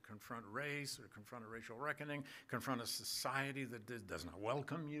past, or to confront race, or to confront a racial reckoning, confront a society that does not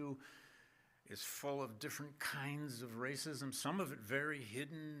welcome you, is full of different kinds of racism, some of it very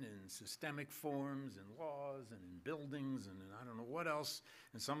hidden in systemic forms, in laws, and in buildings, and in I don't know what else,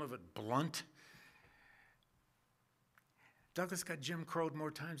 and some of it blunt. Douglass got Jim Crowed more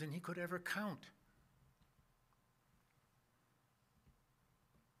times than he could ever count.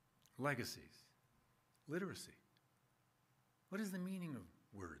 Legacies. Literacy. What is the meaning of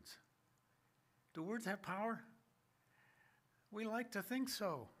words? Do words have power? We like to think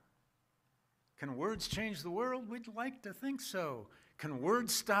so. Can words change the world? We'd like to think so. Can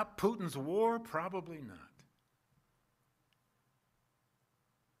words stop Putin's war? Probably not.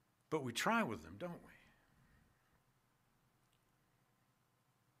 But we try with them, don't we?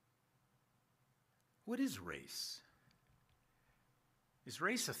 What is race? Is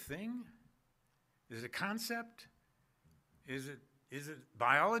race a thing? Is it a concept? Is it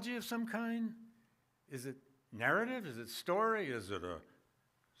biology of some kind? Is it narrative? Is it story? Is it a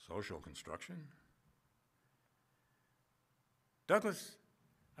social construction? Douglass,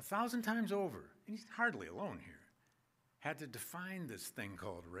 1,000 times over, and he's hardly alone here, had to define this thing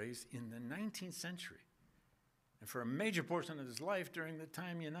called race in the 19th century. And for a major portion of his life during the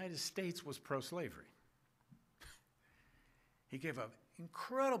time the United States was pro-slavery. He gave an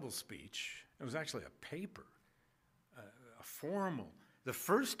incredible speech. It was actually a paper, a formal. The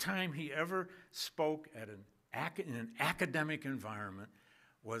first time he ever spoke in an academic environment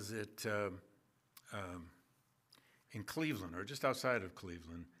was in Cleveland, or just outside of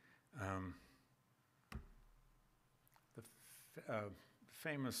Cleveland. The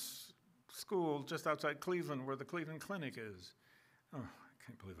famous school just outside Cleveland where the Cleveland Clinic is. Oh, I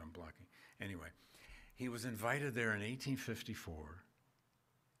can't believe I'm blocking. Anyway, he was invited there in 1854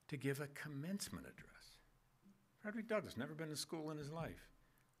 to give a commencement address. Frederick Douglass, never been to school in his life.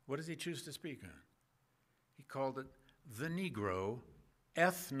 What does he choose to speak on? He called it The Negro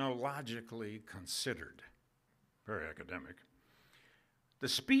Ethnologically Considered. Very academic. The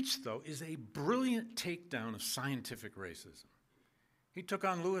speech, though, is a brilliant takedown of scientific racism. He took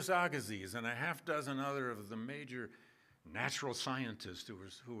on Louis Agassiz and a half dozen other of the major natural scientists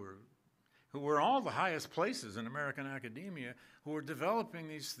who were all the highest places in American academia, who were developing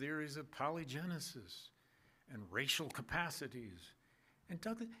these theories of polygenesis and racial capacities. And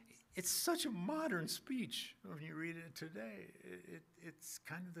Douglass, it's such a modern speech when you read it today. It's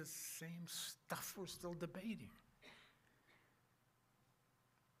kind of the same stuff we're still debating.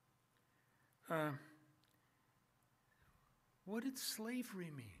 What did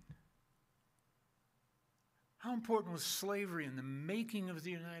slavery mean? How important was slavery in the making of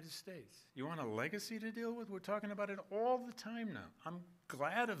the United States? You want a legacy to deal with? We're talking about it all the time now. I'm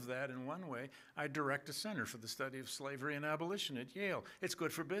glad of that in one way. I direct a center for the study of slavery and abolition at Yale. It's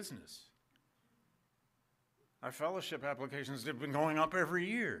good for business. Our fellowship applications have been going up every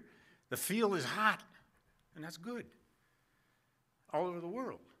year. The field is hot, and that's good, all over the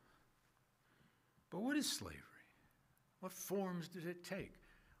world. But what is slavery? What forms did it take?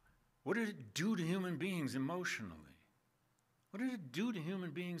 What did it do to human beings emotionally? What did it do to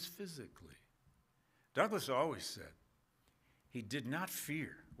human beings physically? Douglass always said he did not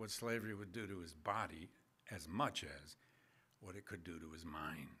fear what slavery would do to his body as much as what it could do to his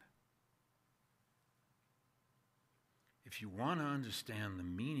mind. If you want to understand the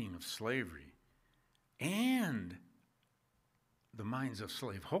meaning of slavery and the minds of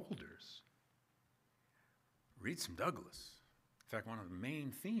slaveholders, read some Douglass. In fact, one of the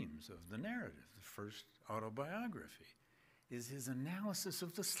main themes of the narrative, the first autobiography, is his analysis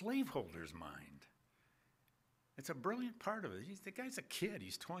of the slaveholder's mind. It's a brilliant part of it. The guy's a kid,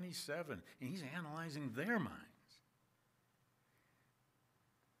 he's 27, and he's analyzing their minds.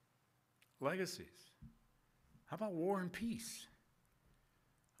 Legacies. How about War and Peace?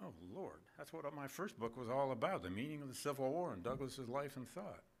 Oh, Lord, that's what my first book was all about, the meaning of the Civil War and Douglass's life and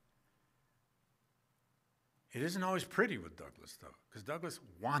thought. It isn't always pretty with Douglass, though, because Douglass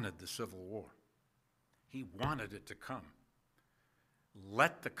wanted the Civil War. He wanted it to come.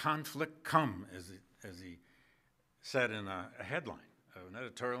 Let the conflict come, as he said in a headline of an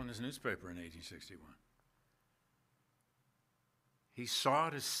editorial in his newspaper in 1861. He saw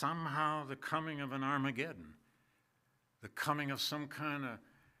it as somehow the coming of an Armageddon, the coming of some kind of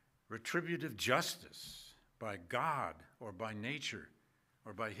retributive justice by God or by nature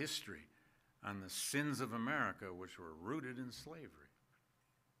or by history on the sins of America, which were rooted in slavery.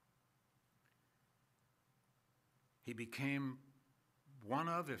 He became one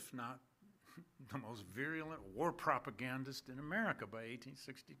of, if not the most virulent war propagandist in America by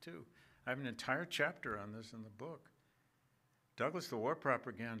 1862. I have an entire chapter on this in the book. Douglass, the war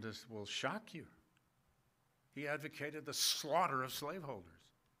propagandist, will shock you. He advocated the slaughter of slaveholders,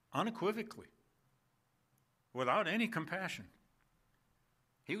 unequivocally, without any compassion.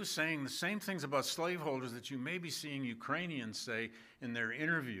 He was saying the same things about slaveholders that you may be seeing Ukrainians say in their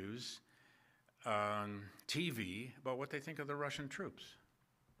interviews on TV about what they think of the Russian troops.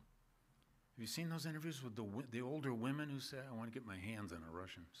 Have you seen those interviews with the older women who say, I want to get my hands on a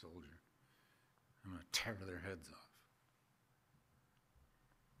Russian soldier. I'm going to tear their heads off.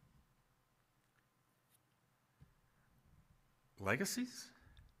 Legacies?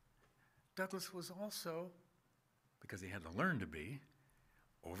 Douglass was also, because he had to learn to be,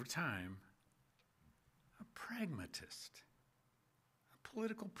 over time, a pragmatist, a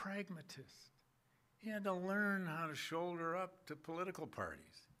political pragmatist. He had to learn how to shoulder up to political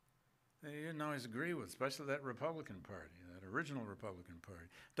parties that he didn't always agree with, especially that Republican Party, that original Republican Party.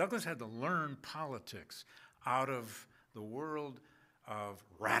 Douglass had to learn politics out of the world of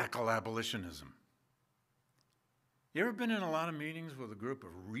radical abolitionism. You ever been in a lot of meetings with a group of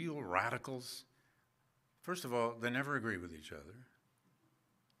real radicals? First of all, they never agree with each other.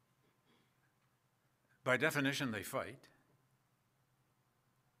 By definition, they fight.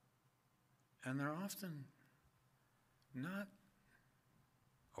 And they're often not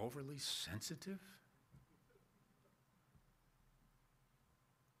overly sensitive.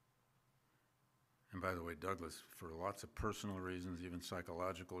 And by the way, Douglass, for lots of personal reasons, even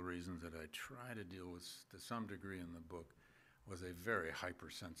psychological reasons that I try to deal with to some degree in the book, was a very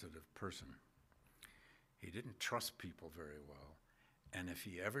hypersensitive person. He didn't trust people very well. And if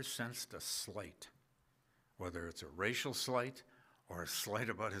he ever sensed a slight, whether it's a racial slight or a slight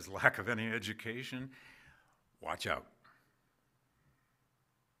about his lack of any education, watch out.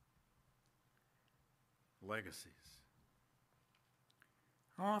 Legacies.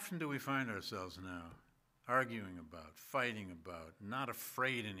 How often do we find ourselves now arguing about, fighting about, not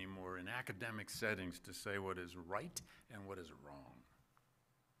afraid anymore in academic settings to say what is right and what is wrong?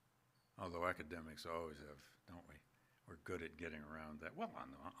 Although academics always have, don't we? We're good at getting around that. Well, on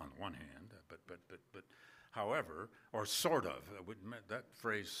the one hand, but however, or sort of, that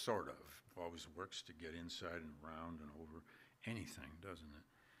phrase sort of always works to get inside and around and over anything, doesn't it?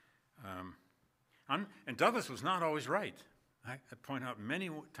 And Douglass was not always right. I point out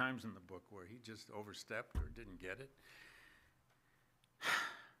many times in the book where he just overstepped or didn't get it.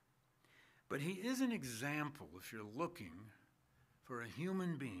 But he is an example, if you're looking for a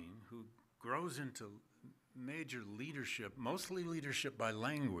human being who grows into major leadership, mostly leadership by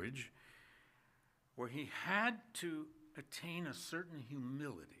language, where he had to attain a certain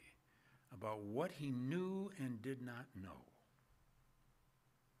humility about what he knew and did not know.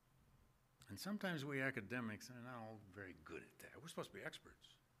 And sometimes we academics are not all very good at that. We're supposed to be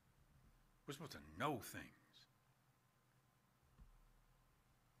experts. We're supposed to know things.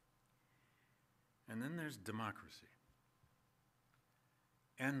 And then there's democracy.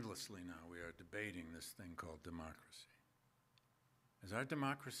 Endlessly now we are debating this thing called democracy. Is our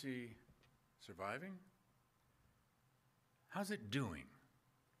democracy surviving? How's it doing?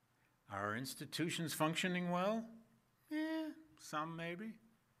 Are our institutions functioning well? Some maybe.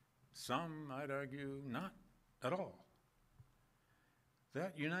 Some, I'd argue, not at all.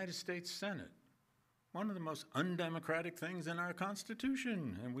 That United States Senate, one of the most undemocratic things in our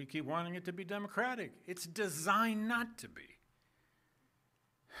Constitution, and we keep wanting it to be democratic. It's designed not to be.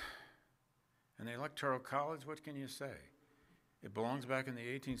 And the Electoral College, what can you say? It belongs back in the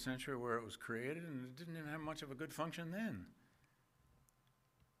 18th century where it was created, and it didn't even have much of a good function then.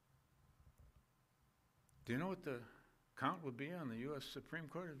 Do you know what the count would be on the U.S. Supreme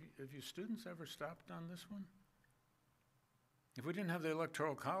Court? Have you students ever stopped on this one? If we didn't have the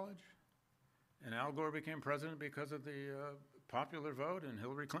Electoral College, and Al Gore became president because of the popular vote, and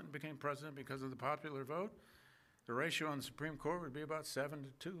Hillary Clinton became president because of the popular vote, the ratio on the Supreme Court would be about 7-2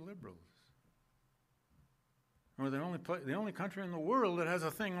 liberals. We're the only country in the world that has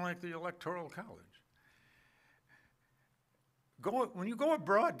a thing like the Electoral College. When you go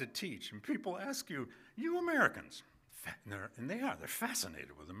abroad to teach, and people ask you, you Americans, and they're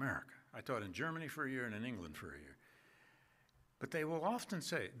fascinated with America. I taught in Germany for a year and in England for a year. But they will often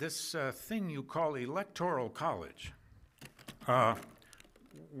say, this thing you call Electoral College,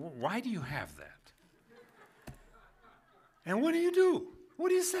 why do you have that? And what do you do? What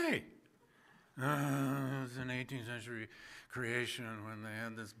do you say? It was an 18th century creation when they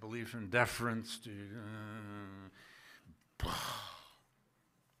had this belief in deference to...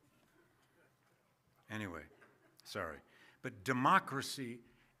 Anyway, sorry. But democracy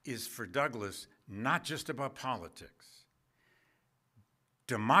is, for Douglass, not just about politics.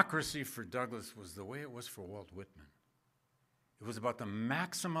 Democracy for Douglass was the way it was for Walt Whitman. It was about the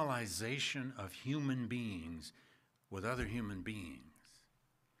maximalization of human beings with other human beings.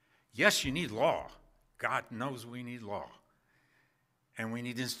 Yes, you need law. God knows we need law. And we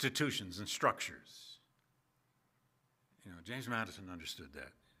need institutions and structures. You know, James Madison understood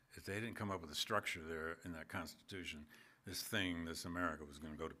that. If they didn't come up with a structure there in that Constitution, this America was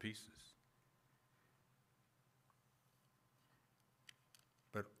going to go to pieces.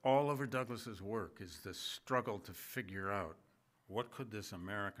 But all over Douglass's work is this struggle to figure out what could this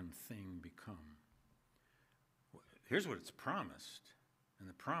American thing become. Here's what it's promised. And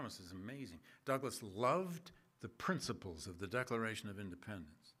the promise is amazing. Douglass loved the principles of the Declaration of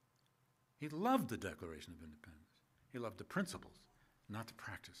Independence. He loved the Declaration of Independence. He loved the principles, not the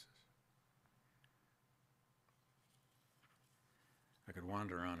practices. I could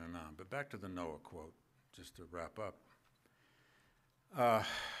wander on and on, but back to the Noah quote, just to wrap up.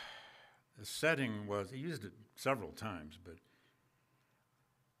 The setting was, he used it several times, but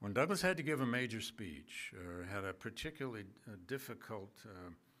when Douglass had to give a major speech or had a particularly difficult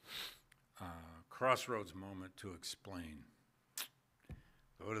crossroads moment to explain,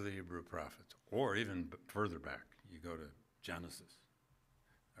 go to the Hebrew prophets, or even further back, you go to Genesis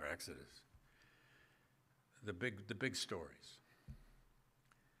or Exodus, the big stories.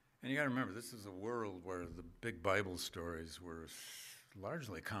 And you got to remember, this is a world where the big Bible stories were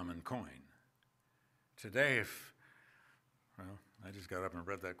largely common coin. Today, I just got up and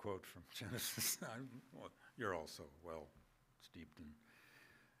read that quote from Genesis. Well, you're also well steeped in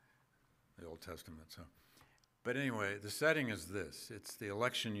the Old Testament. But anyway, the setting is this. It's the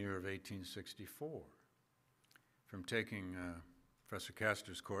election year of 1864. From taking Professor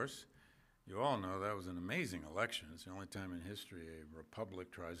Castor's course, you all know that was an amazing election. It's the only time in history a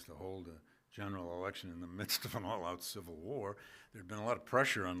republic tries to hold a general election in the midst of an all-out civil war, there'd been a lot of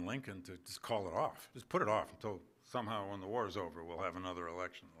pressure on Lincoln to just call it off. Just put it off until somehow when the war's over, we'll have another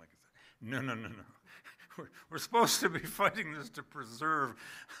election. Like I said, no. We're supposed to be fighting this to preserve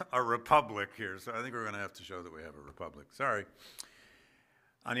a republic here, so I think we're going to have to show that we have a republic. Sorry.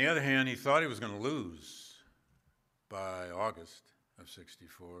 On the other hand, he thought he was going to lose by August of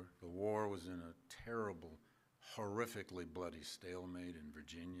 '64. The war was in a terrible, horrifically bloody stalemate in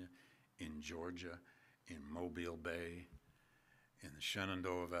Virginia, in Georgia, in Mobile Bay, in the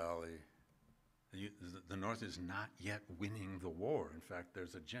Shenandoah Valley. The North is not yet winning the war. In fact,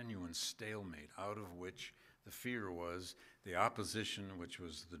 there's a genuine stalemate out of which the fear was the opposition, which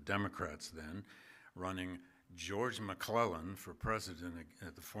was the Democrats then, running George McClellan for president,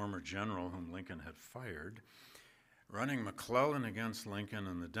 the former general whom Lincoln had fired, running McClellan against Lincoln,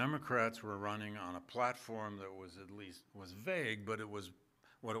 and the Democrats were running on a platform that was vague, but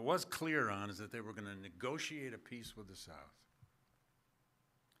what it was clear on is that they were going to negotiate a peace with the South.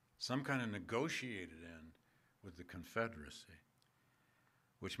 Some kind of negotiated end with the Confederacy,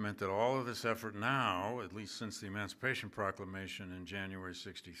 which meant that all of this effort now, at least since the Emancipation Proclamation in January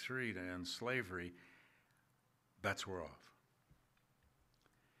 '63 to end slavery, bets were off.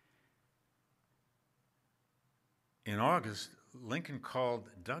 In August, Lincoln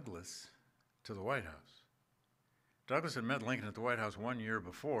called Douglass to the White House. Douglass had met Lincoln at the White House 1 year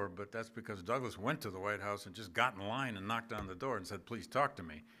before, but that's because Douglass went to the White House and just got in line and knocked on the door and said, "Please talk to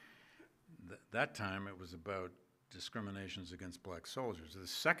me." That time it was about discriminations against black soldiers. The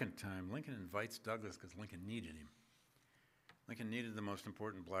second time, Lincoln invites Douglass because Lincoln needed him. Lincoln needed the most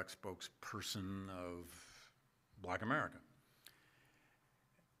important black spokesperson of black America.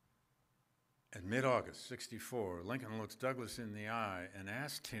 At mid-August '64, Lincoln looks Douglass in the eye and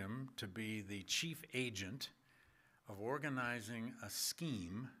asked him to be the chief agent of organizing a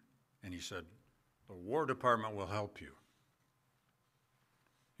scheme, and he said, "The War Department will help you."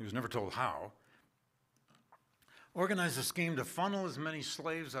 He was never told how. Organize a scheme to funnel as many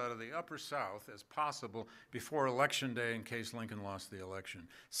slaves out of the Upper South as possible before Election Day in case Lincoln lost the election,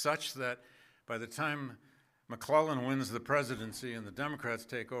 such that by the time McClellan wins the presidency and the Democrats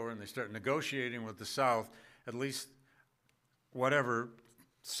take over and they start negotiating with the South, at least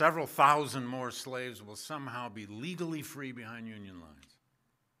several thousand more slaves will somehow be legally free behind Union lines,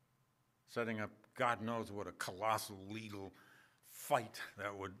 setting up God knows what a colossal legal fight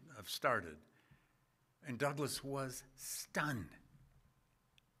that would have started. And Douglass was stunned.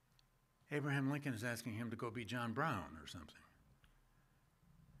 Abraham Lincoln is asking him to go be John Brown or something.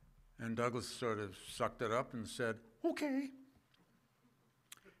 And Douglass sort of sucked it up and said, "Okay."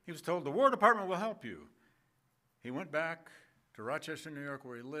 He was told, "The War Department will help you." He went back to Rochester, New York,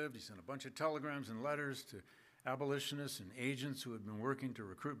 where he lived. He sent a bunch of telegrams and letters to abolitionists and agents who had been working to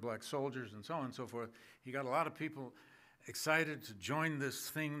recruit black soldiers and so on and so forth. He got a lot of people excited to join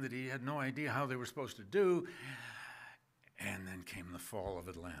this thing that he had no idea how they were supposed to do. And then came the fall of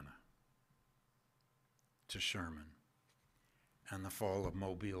Atlanta to Sherman, and the fall of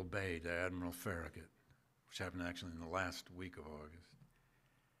Mobile Bay to Admiral Farragut, which happened actually in the last week of August.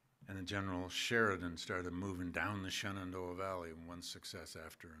 And then General Sheridan started moving down the Shenandoah Valley, one success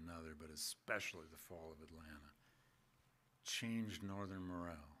after another, but especially the fall of Atlanta changed Northern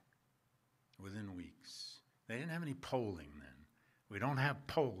morale within weeks. They didn't have any polling then. We don't have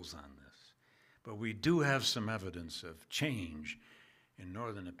polls on this, but we do have some evidence of change in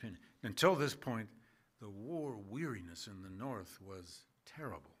Northern opinion. Until this point, the war weariness in the North was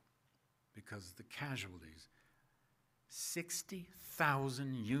terrible because the casualties,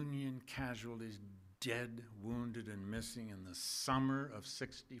 60,000 Union casualties, dead, wounded, and missing in the summer of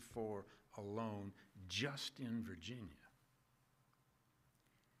 '64 alone, just in Virginia.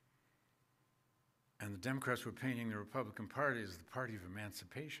 And the Democrats were painting the Republican Party as the party of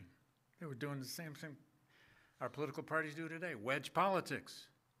emancipation. They were doing the same thing our political parties do today, wedge politics.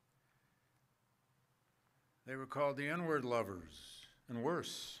 They were called the N-word lovers, and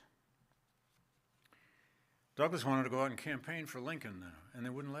worse. Douglass wanted to go out and campaign for Lincoln now, and they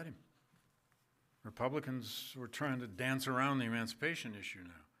wouldn't let him. Republicans were trying to dance around the emancipation issue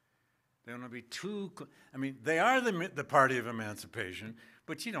now. They want to be they are the party of emancipation,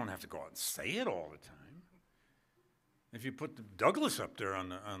 but you don't have to go out and say it all the time. If you put Douglass up there on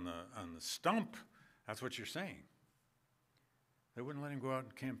the stump, that's what you're saying. They wouldn't let him go out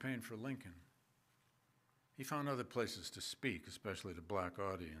and campaign for Lincoln. He found other places to speak, especially to black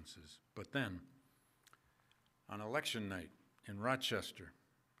audiences. But then, on election night in Rochester,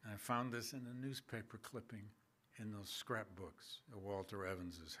 and I found this in a newspaper clipping in those scrapbooks at Walter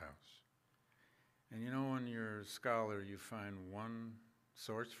Evans's house. And you know, when you're a scholar, you find one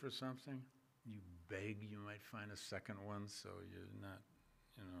source for something, you beg you might find a second one, so you're not,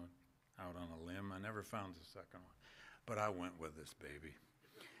 you know, out on a limb. I never found the second one, but I went with this baby.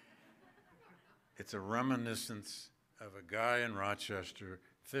 It's a reminiscence of a guy in Rochester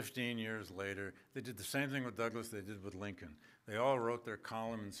 15 years later. They did the same thing with Douglass they did with Lincoln. They all wrote their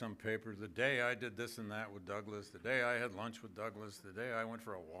column in some paper, the day I did this and that with Douglass, the day I had lunch with Douglass, the day I went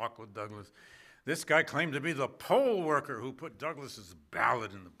for a walk with Douglass. This guy claimed to be the poll worker who put Douglass's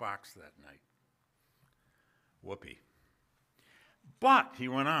ballot in the box that night. Whoopee. But he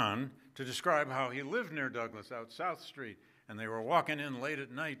went on to describe how he lived near Douglass out South Street, and they were walking in late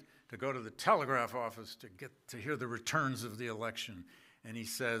at night to go to the telegraph office to get to hear the returns of the election. And he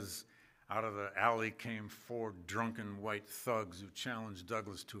says, out of the alley came 4 drunken white thugs who challenged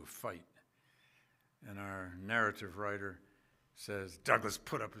Douglass to a fight. And our narrative writer says, Douglass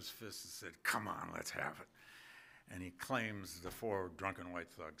put up his fist and said, come on, let's have it. And he claims the 4 drunken white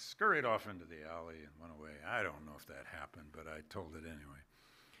thugs scurried off into the alley and went away. I don't know if that happened, but I told it anyway.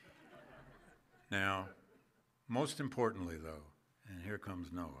 Now, most importantly, though, and here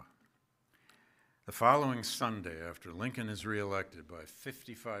comes Noah. The following Sunday, after Lincoln is reelected by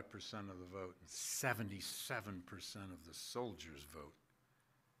 55% of the vote and 77% of the soldiers' vote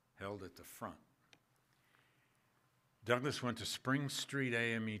held at the front, Douglass went to Spring Street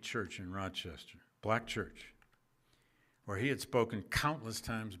AME Church in Rochester, black church, where he had spoken countless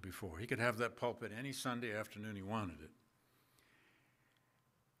times before. He could have that pulpit any Sunday afternoon he wanted it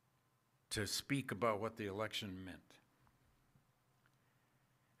to speak about what the election meant.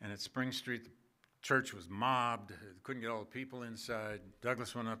 And at Spring Street, the church was mobbed, couldn't get all the people inside.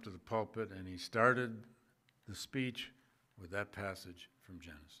 Douglass went up to the pulpit and he started the speech with that passage from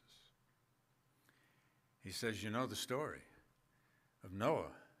Genesis. He says, you know the story of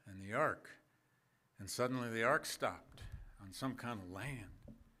Noah and the ark, and suddenly the ark stopped on some kind of land,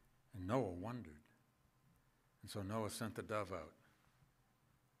 and Noah wondered. And so Noah sent the dove out,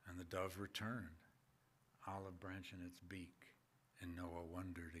 and the dove returned, olive branch in its beak, and Noah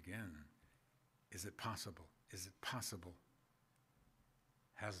wondered again. Is it possible? Is it possible?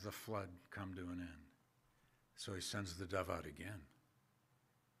 Has the flood come to an end? So he sends the dove out again,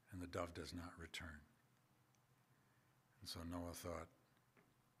 and the dove does not return. And so Noah thought,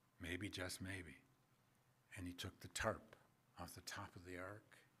 maybe, just maybe. And he took the tarp off the top of the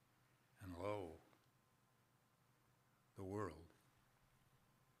ark, and lo, the world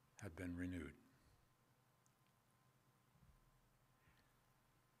had been renewed.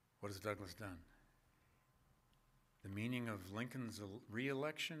 What has Douglass done? The meaning of Lincoln's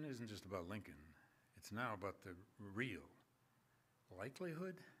re-election isn't just about Lincoln. It's now about the real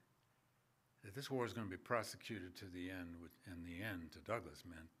likelihood that this war is going to be prosecuted to the end, and the end to Douglass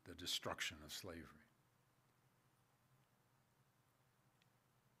meant the destruction of slavery.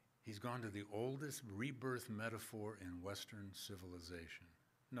 He's gone to the oldest rebirth metaphor in Western civilization,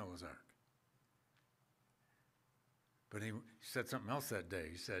 Noah's Ark. But he said something else that day.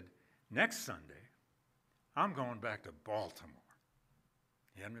 He said, next Sunday, I'm going back to Baltimore.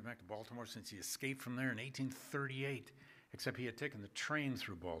 He hadn't been back to Baltimore since he escaped from there in 1838, except he had taken the train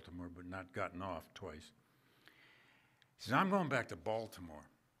through Baltimore but not gotten off twice. He says, I'm going back to Baltimore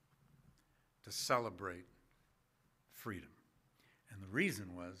to celebrate freedom. And the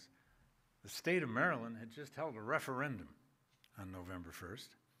reason was the state of Maryland had just held a referendum on November 1st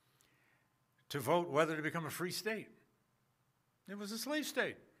to vote whether to become a free state. It was a slave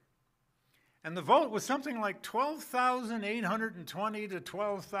state. And the vote was something like 12,820 to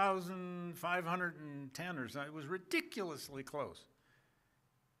 12,510 or something. It was ridiculously close.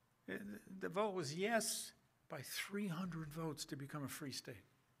 The vote was yes by 300 votes to become a free state.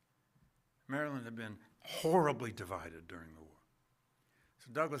 Maryland had been horribly divided during the war.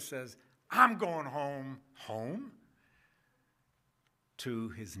 So Douglass says, I'm going home to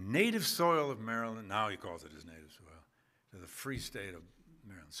his native soil of Maryland. Now he calls it his native soil, to the free state of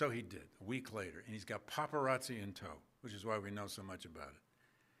Maryland. So he did, a week later, and he's got paparazzi in tow, which is why we know so much about it.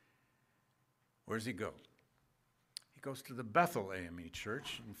 Where does he go? He goes to the Bethel AME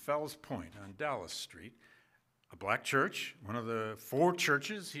Church in Fells Point on Dallas Street, a black church, one of the 4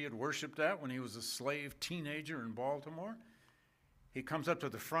 churches he had worshipped at when he was a slave teenager in Baltimore. He comes up to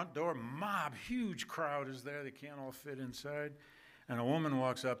the front door, huge crowd is there, they can't all fit inside, and a woman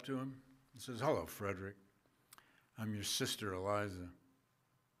walks up to him and says, hello, Frederick, I'm your sister Eliza.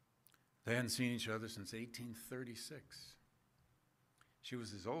 They hadn't seen each other since 1836. She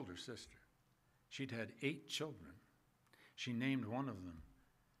was his older sister. She'd had 8 children. She named one of them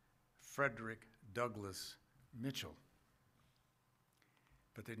Frederick Douglass Mitchell.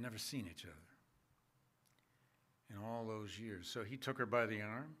 But they'd never seen each other in all those years. So he took her by the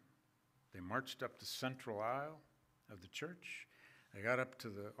arm They marched up the central aisle of the church. They got up to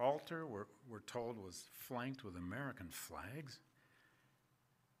the altar, we're told was flanked with American flags.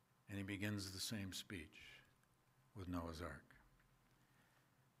 And he begins the same speech with Noah's Ark.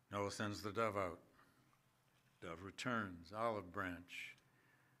 Noah sends the dove out. Dove returns, olive branch.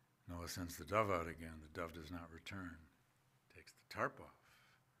 Noah sends the dove out again. The dove does not return. Takes the tarp off.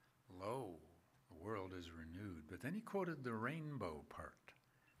 Lo, the world is renewed. But then he quoted the rainbow part.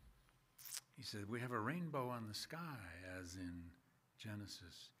 He said, we have a rainbow on the sky, as in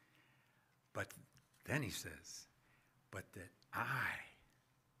Genesis. But then he says, but that I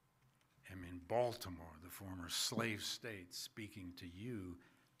am in Baltimore, the former slave state, speaking to you.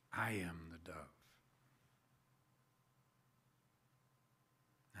 I am the dove.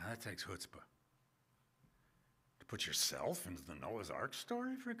 Now that takes chutzpah. To put yourself into the Noah's Ark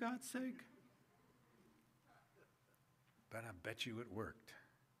story, for God's sake? But I bet you it worked.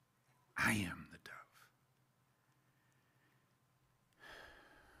 I am the dove.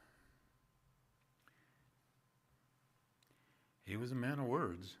 He was a man of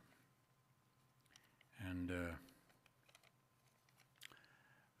words. And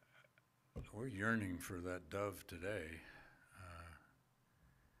we're yearning for that dove today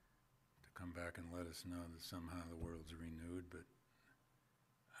to come back and let us know that somehow the world's renewed, but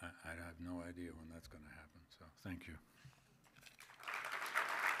I have no idea when that's going to happen, so thank you.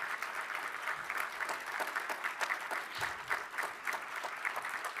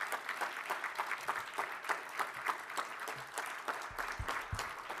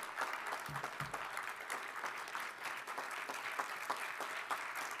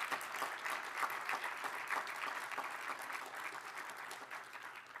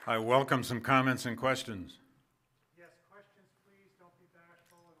 I welcome some comments and questions. Yes, questions, please. Don't be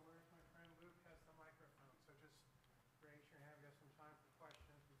bashful. And where's my friend Luke has the microphone. So just raise your hand. We have some time for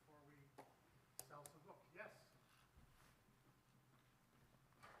questions before we sell some books. Yes.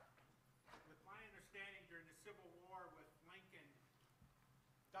 With my understanding, during the Civil War with Lincoln,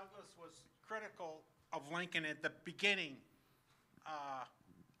 Douglas was critical of Lincoln at the beginning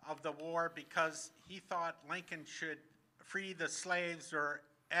of the war because he thought Lincoln should free the slaves or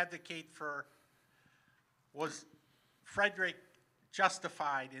advocate for. Was Frederick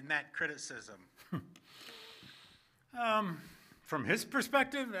justified in that criticism? From his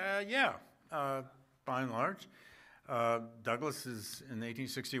perspective, yeah, by and large. Douglas is in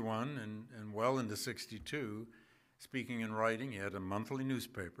 1861 and well into 62, speaking and writing. He had a monthly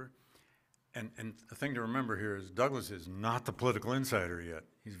newspaper. And the thing to remember here is Douglas is not the political insider yet.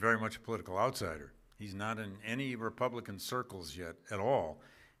 He's very much a political outsider. He's not in any Republican circles yet at all.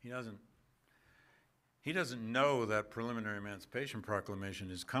 He doesn't know that preliminary Emancipation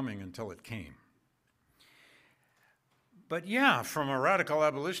Proclamation is coming until it came. But yeah, from a radical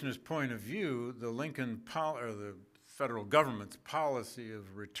abolitionist point of view, the the federal government's policy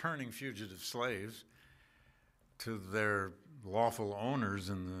of returning fugitive slaves to their lawful owners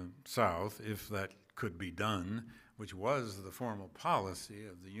in the South, if that could be done, which was the formal policy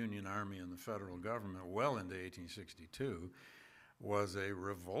of the Union Army and the federal government well into 1862, was a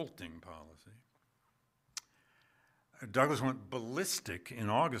revolting policy. Douglas went ballistic in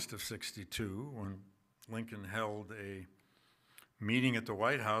August of 62 when Lincoln held a meeting at the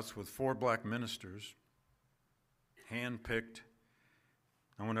White House with 4 black ministers, hand-picked,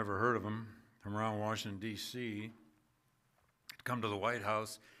 no one ever heard of them, from around Washington, D.C., to come to the White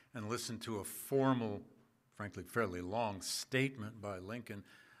House and listen to a formal, frankly fairly long statement by Lincoln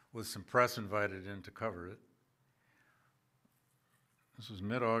with some press invited in to cover it. This was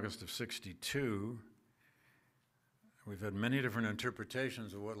mid-August of 62. We've had many different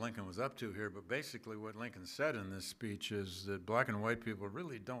interpretations of what Lincoln was up to here, but basically what Lincoln said in this speech is that black and white people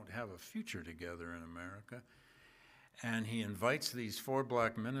really don't have a future together in America. And he invites these 4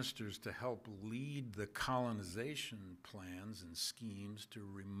 black ministers to help lead the colonization plans and schemes to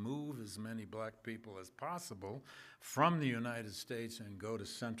remove as many black people as possible from the United States and go to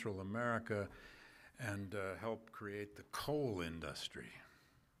Central America and help create the coal industry.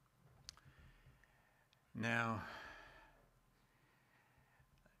 Now,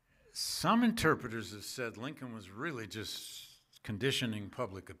 some interpreters have said Lincoln was really just conditioning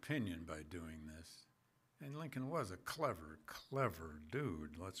public opinion by doing this. And Lincoln was a clever, clever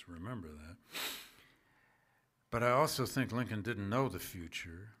dude, let's remember that. But I also think Lincoln didn't know the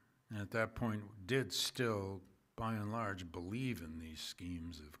future, and at that point did still, by and large, believe in these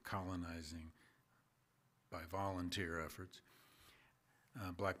schemes of colonizing by volunteer efforts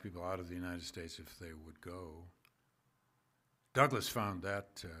black people out of the United States if they would go. Douglas found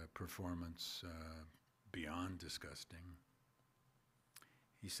that performance beyond disgusting.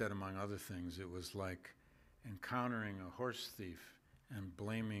 he said, among other things, it was like encountering a horse thief and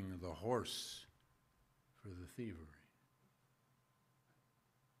blaming the horse for the thievery.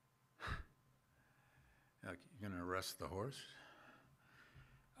 Like, you're going to arrest the horse?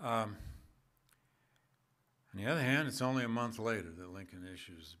 On the other hand, it's only a month later that Lincoln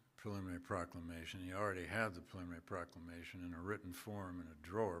issues the preliminary proclamation. He already had the preliminary proclamation in a written form in a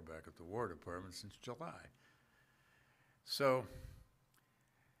drawer back at the War Department since July. So,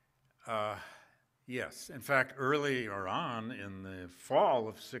 yes. In fact, earlier on in the fall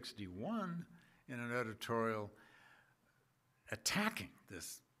of '61, in an editorial attacking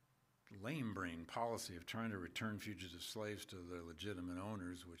this lame-brain policy of trying to return fugitive slaves to their legitimate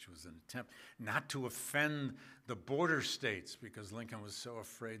owners, which was an attempt not to offend the border states, because Lincoln was so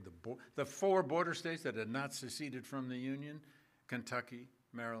afraid the 4 border states that had not seceded from the Union, Kentucky,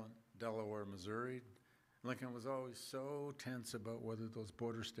 Maryland, Delaware, Missouri, Lincoln was always so tense about whether those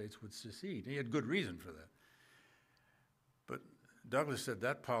border states would secede. He had good reason for that. But Douglass said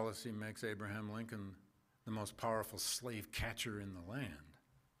that policy makes Abraham Lincoln the most powerful slave catcher in the land.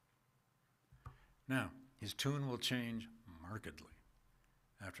 Now, his tune will change markedly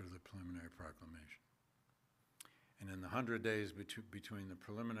after the preliminary proclamation. And in the 100 days between the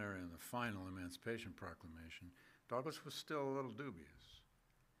preliminary and the final Emancipation Proclamation, Douglass was still a little dubious.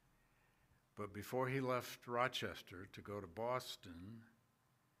 But before he left Rochester to go to Boston,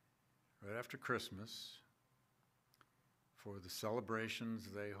 right after Christmas, for the celebrations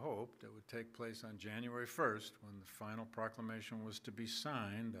they hoped that would take place on January 1st, when the final proclamation was to be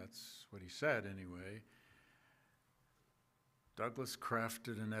signed, that's what he said anyway, Douglass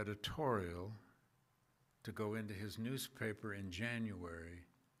crafted an editorial to go into his newspaper in January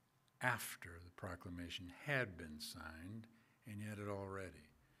after the proclamation had been signed, and yet it already.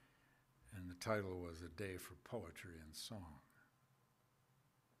 And the title was A Day for Poetry and Song.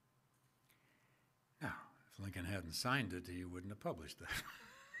 Now, if Lincoln hadn't signed it, he wouldn't have published that.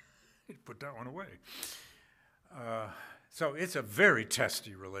 He'd put that one away. So it's a very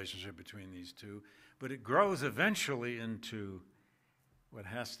testy relationship between these two, but it grows eventually into what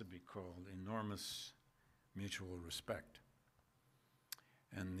has to be called enormous mutual respect.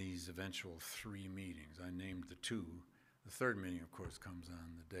 And these eventual 3 meetings, I named the 2. The 3rd meeting, of course, comes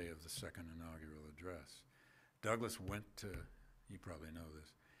on the day of the 2nd inaugural address. Douglass went to, you probably know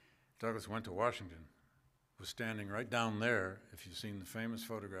this, Douglass went to Washington, was standing right down there. If you've seen the famous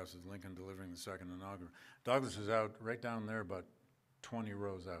photographs of Lincoln delivering the 2nd inaugural, Douglass was out right down there about 20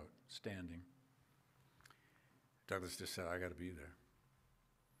 rows out, standing. Douglass just said, I got to be there.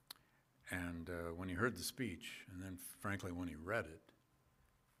 And when he heard the speech, and then frankly when he read it,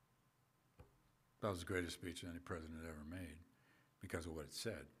 that was the greatest speech any president ever made because of what it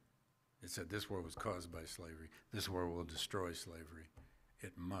said. It said this war was caused by slavery. This war will destroy slavery.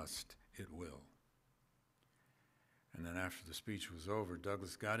 It must. It will. And then after the speech was over,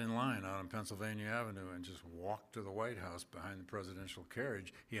 Douglass got in line out on Pennsylvania Avenue and just walked to the White House behind the presidential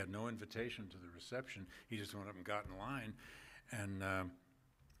carriage. He had no invitation to the reception. He just went up and got in line and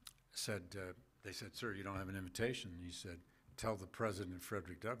said, they said, sir, you don't have an invitation. And he said, tell the president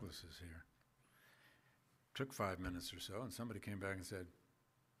Frederick Douglass is here. Took 5 minutes or so, and somebody came back and said,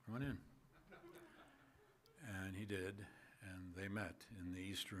 come on in. And he did, and they met in the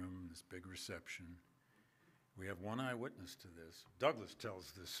East Room, this big reception. We have one eyewitness to this. Douglass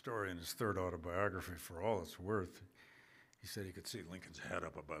tells this story in his 3rd autobiography, For All It's Worth. He said he could see Lincoln's head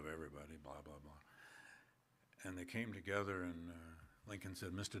up above everybody, blah, blah, blah. And they came together, and Lincoln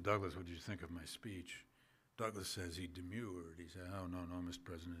said, Mr. Douglass, what did you think of my speech? Douglass says he demurred. He said, oh, no, Mr.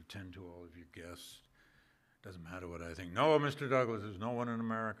 President, attend to all of your guests. Doesn't matter what I think. No, Mr. Douglass, there's no one in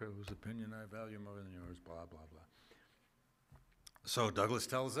America whose opinion I value more than yours, blah, blah, blah. So Douglass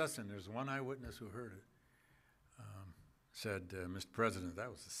tells us, and there's one eyewitness who heard it, said, Mr. President, that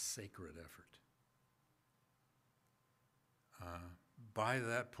was a sacred effort. By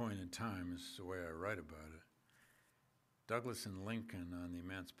that point in time, this is the way I write about it, Douglass and Lincoln on the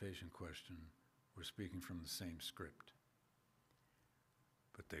emancipation question were speaking from the same script.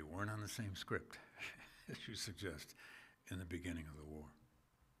 But they weren't on the same script, as you suggest, in the beginning of the war.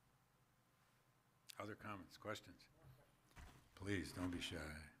 Other comments, questions? Please, don't be shy.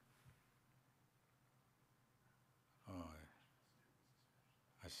 Oh,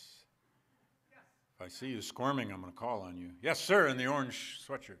 if I see you squirming, I'm going to call on you. Yes, sir, in the orange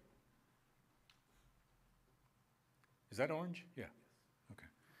sweatshirt. Is that orange? Yeah. Okay.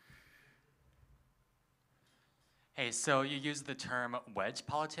 Hey, so you use the term wedge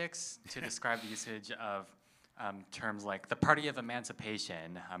politics to describe the usage of terms like the Party of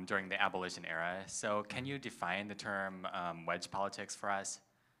Emancipation during the Abolition era. So can you define the term wedge politics for us?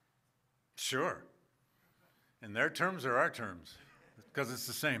 Sure. And their terms are our terms, because it's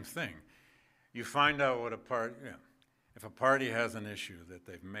the same thing. You find out what a party, if a party has an issue that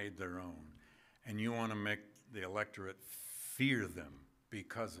they've made their own, and you want to make the electorate fear them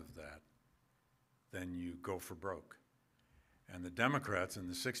because of that, then you go for broke. And the Democrats in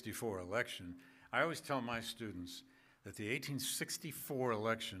the '64 election, I always tell my students that the 1864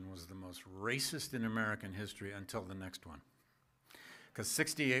 election was the most racist in American history until the next one, because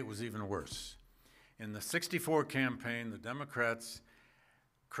 '68 was even worse. In the '64 campaign, the Democrats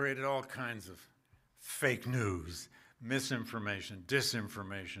created all kinds of fake news, misinformation,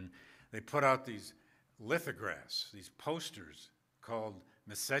 disinformation. They put out these lithographs, these posters called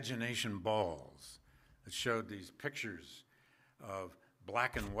miscegenation balls that showed these pictures of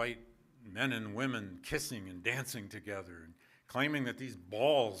black and white men and women kissing and dancing together, and claiming that these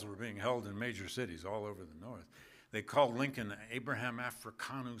balls were being held in major cities all over the North. They called Lincoln Abraham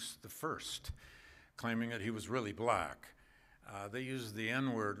Africanus I, claiming that he was really black. They used the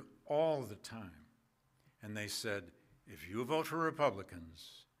N-word all the time. And they said, if you vote for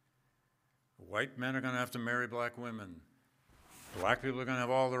Republicans, white men are going to have to marry black women. Black people are going to have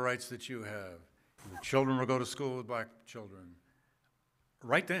all the rights that you have. Your children will go to school with black children.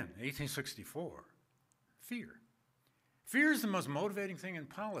 Right then, 1864, fear. Fear is the most motivating thing in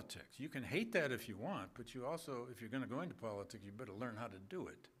politics. You can hate that if you want, but you also, if you're going to go into politics, you better learn how to do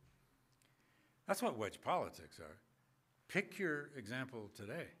it. That's what wedge politics are. Pick your example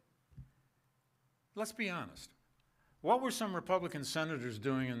today. Let's be honest. What were some Republican senators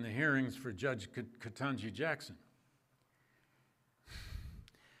doing in the hearings for Judge Ketanji Jackson?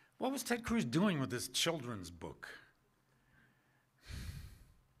 What was Ted Cruz doing with this children's book?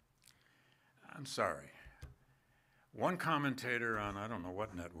 I'm sorry. One commentator on I don't know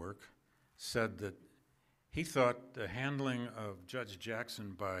what network said that he thought the handling of Judge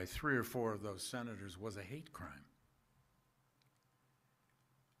Jackson by 3 or 4 of those senators was a hate crime.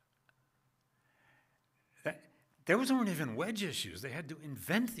 Those weren't even wedge issues. They had to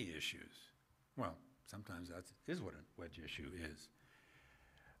invent the issues. Well, sometimes that is what a wedge issue is.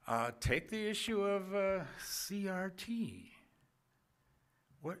 Take the issue of CRT.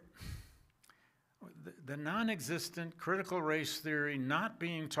 The non-existent critical race theory not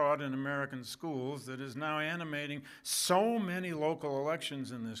being taught in American schools that is now animating so many local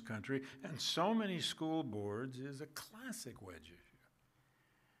elections in this country and so many school boards is a classic wedge issue.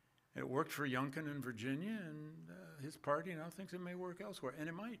 It worked for Youngkin in Virginia, and his party now thinks it may work elsewhere, and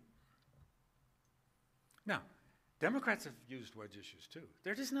it might. Now, Democrats have used wedge issues too.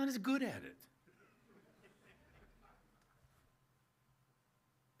 They're just not as good at it.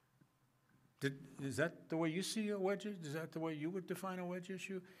 Is that the way you see a wedge? Is that the way you would define a wedge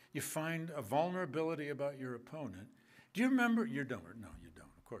issue? You find a vulnerability about your opponent. Do you remember? You don't. No, you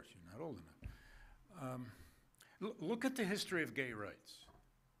don't. Of course, you're not old enough. Look at the history of gay rights.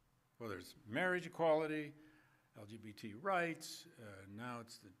 Well, there's marriage equality, LGBT rights, now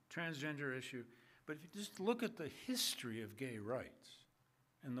it's the transgender issue. But if you just look at the history of gay rights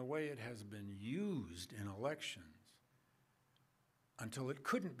and the way it has been used in elections until it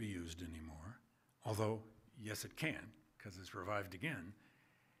couldn't be used anymore, although, yes, it can, because it's revived again,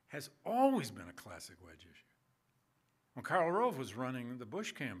 has always been a classic wedge issue. When Karl Rove was running the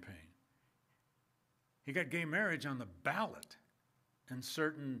Bush campaign, he got gay marriage on the ballot in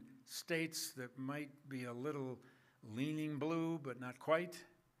certain states that might be a little leaning blue, but not quite.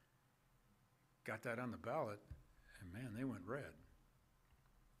 Got that on the ballot, and man, they went red.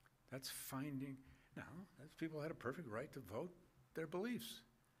 That's finding, now, those people had a perfect right to vote their beliefs.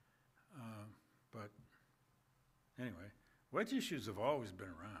 But anyway, wedge issues have always been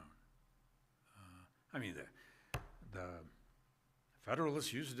around. I mean, the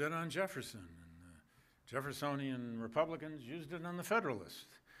Federalists used it on Jefferson, and the Jeffersonian Republicans used it on the Federalists.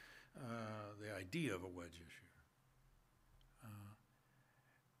 The idea of a wedge issue.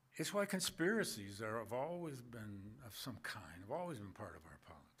 It's why conspiracies have always been of some kind, have always been part of our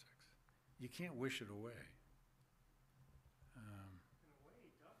politics. You can't wish it away. In a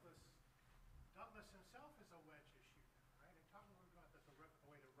way, Douglass himself is a wedge issue, right? And talk a little about the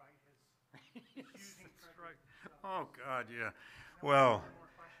way the right is using Frederick. Oh, God, yeah. Well,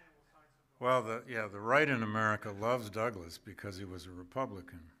 the right in America loves Douglass because he was a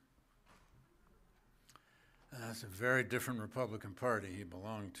Republican. That's a very different Republican Party he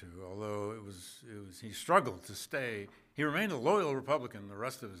belonged to, although he struggled to stay. He remained a loyal Republican the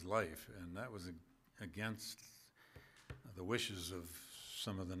rest of his life, and that was against the wishes of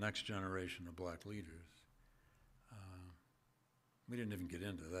some of the next generation of black leaders. We didn't even get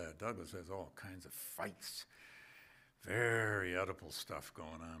into that. Douglass has all kinds of fights very Oedipal stuff going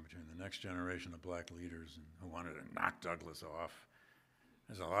on between the next generation of black leaders and who wanted to knock Douglass off.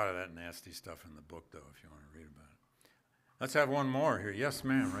 There's a lot of that nasty stuff in the book, though, if you want to read about it. Let's have one more here. Yes,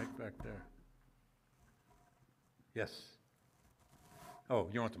 ma'am, right back there. Yes. Oh,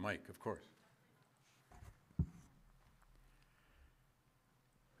 you want the mic, of course.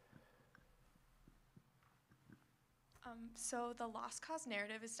 So the lost cause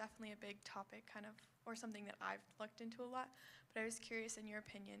narrative is definitely a big topic, kind of, or something that I've looked into a lot. But I was curious, in your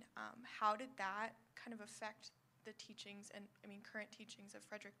opinion, how did that kind of affect the teachings and, current teachings of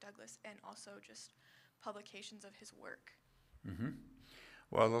Frederick Douglass, and also just publications of his work? Mm-hmm.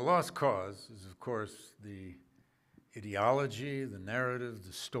 Well, the lost cause is, of course, the ideology, the narrative,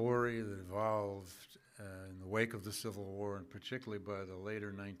 the story that evolved in the wake of the Civil War, and particularly by the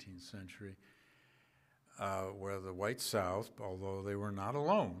later 19th century, where the white South, although they were not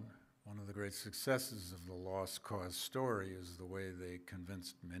alone, one of the great successes of the lost cause story is the way they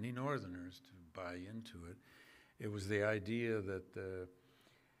convinced many Northerners to buy into it. It was the idea that the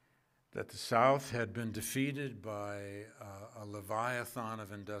South had been defeated by a leviathan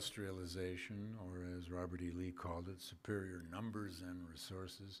of industrialization, or as Robert E. Lee called it, superior numbers and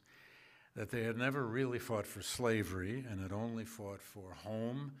resources, that they had never really fought for slavery and had only fought for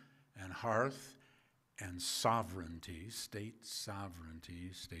home and hearth and sovereignty, states'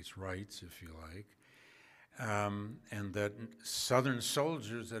 rights, if you like, and that Southern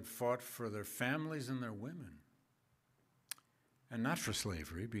soldiers had fought for their families and their women, and not for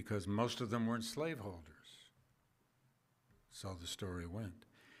slavery, because most of them weren't slaveholders. So the story went.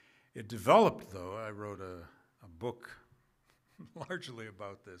 It developed, though. I wrote a book largely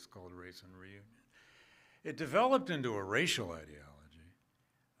about this called Race and Reunion. It developed into a racial ideology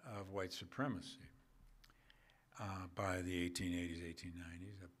of white supremacy. By the 1880s,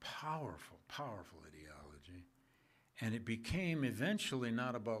 1890s, a powerful, powerful ideology. And it became eventually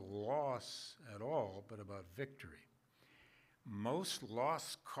not about loss at all, but about victory. Most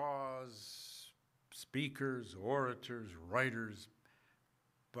lost cause speakers, orators, writers,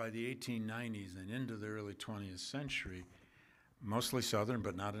 by the 1890s and into the early 20th century, mostly Southern,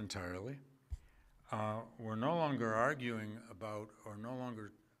 but not entirely, were no longer arguing about or no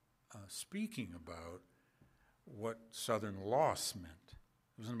longer speaking about what Southern loss meant.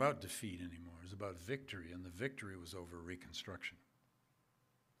 It wasn't about defeat anymore. It was about victory, and the victory was over Reconstruction.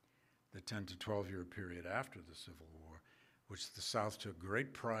 The 10 to 12-year period after the Civil War, which the South took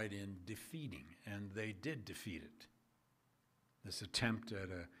great pride in defeating, and they did defeat it. This attempt at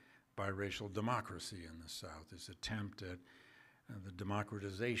a biracial democracy in the South, this attempt at the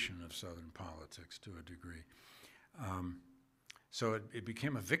democratization of Southern politics to a degree. So it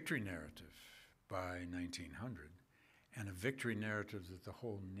became a victory narrative by 1900, and a victory narrative that the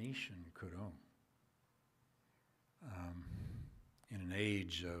whole nation could own. In an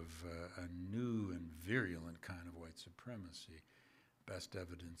age of a new and virulent kind of white supremacy, best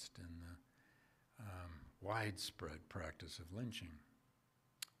evidenced in the widespread practice of lynching,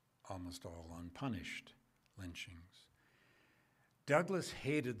 almost all unpunished lynchings. Douglass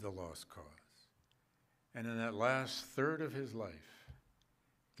hated the lost cause, and in that last third of his life,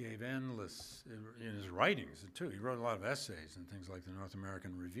 gave endless, in his writings too, he wrote a lot of essays and things like the North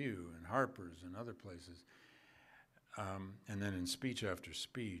American Review and Harper's and other places, and then in speech after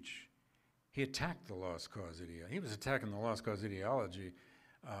speech, he attacked the lost cause ideology. He was attacking the lost cause ideology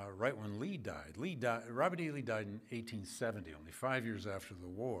right when Lee died. Robert E. Lee died in 1870, only 5 years after the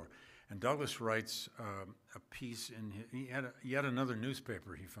war, and Douglass writes a piece in he had yet another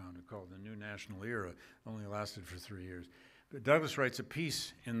newspaper he founded called the New National Era, only lasted for 3 years. But Douglass writes a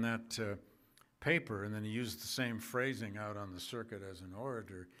piece in that paper, and then he used the same phrasing out on the circuit as an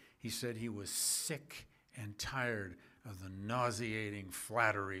orator. He said he was sick and tired of the nauseating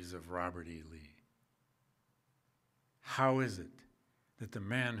flatteries of Robert E. Lee. How is it that the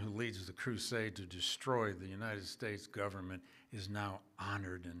man who leads the crusade to destroy the United States government is now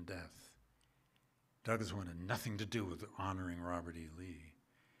honored in death? Douglass wanted nothing to do with honoring Robert E. Lee.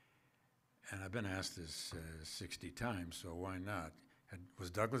 And I've been asked this 60 times, so why not?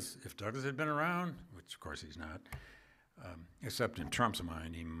 If Douglass had been around, which of course he's not, except in Trump's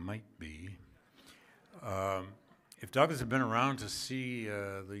mind, he might be. If Douglass had been around to see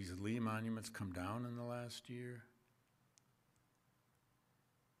these Lee monuments come down in the last year,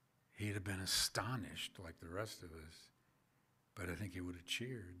 he'd have been astonished like the rest of us, but I think he would have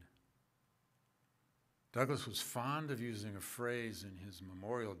cheered. Douglass was fond of using a phrase in his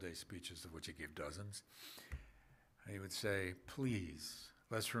Memorial Day speeches, of which he gave dozens. He would say, please,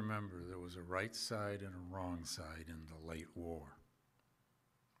 let's remember there was a right side and a wrong side in the late war.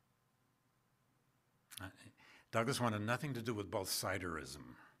 Douglass wanted nothing to do with both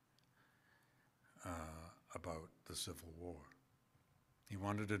siderism about the Civil War. He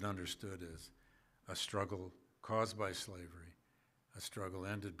wanted it understood as a struggle caused by slavery, a struggle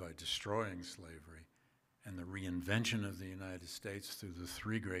ended by destroying slavery, and the reinvention of the United States through the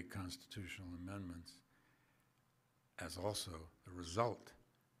 3 great constitutional amendments as also the result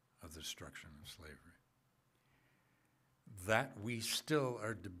of the destruction of slavery. That we still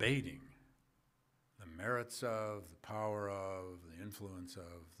are debating the merits of, the power of, the influence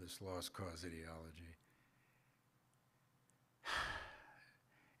of this lost cause ideology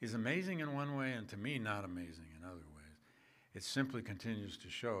is amazing in one way and to me not amazing in other ways. It simply continues to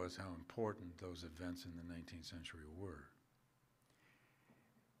show us how important those events in the 19th century were.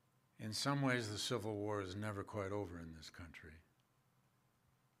 In some ways, the Civil War is never quite over in this country.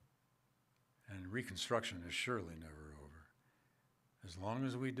 And Reconstruction is surely never over. As long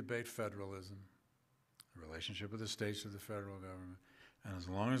as we debate federalism, the relationship of the states to the federal government, and as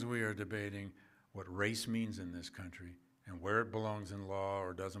long as we are debating what race means in this country and where it belongs in law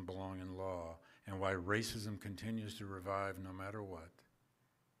or doesn't belong in law, and why racism continues to revive no matter what,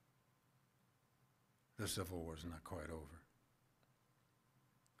 the Civil War is not quite over.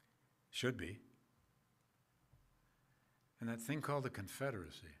 Should be. And that thing called the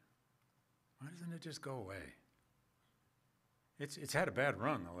Confederacy, why doesn't it just go away? It's had a bad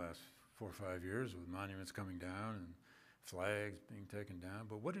run the last 4 or 5 years with monuments coming down and flags being taken down.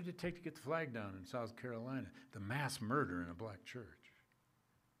 But what did it take to get the flag down in South Carolina? The mass murder in a black church.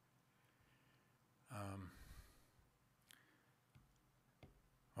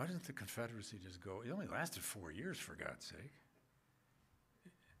 Why doesn't the Confederacy just go? It only lasted 4 years, for God's sake.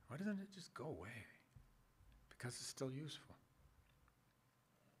 Why doesn't it just go away? Because it's still useful.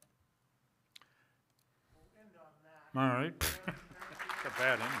 We'll end on that. All right. It's a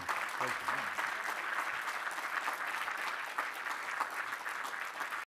bad ending.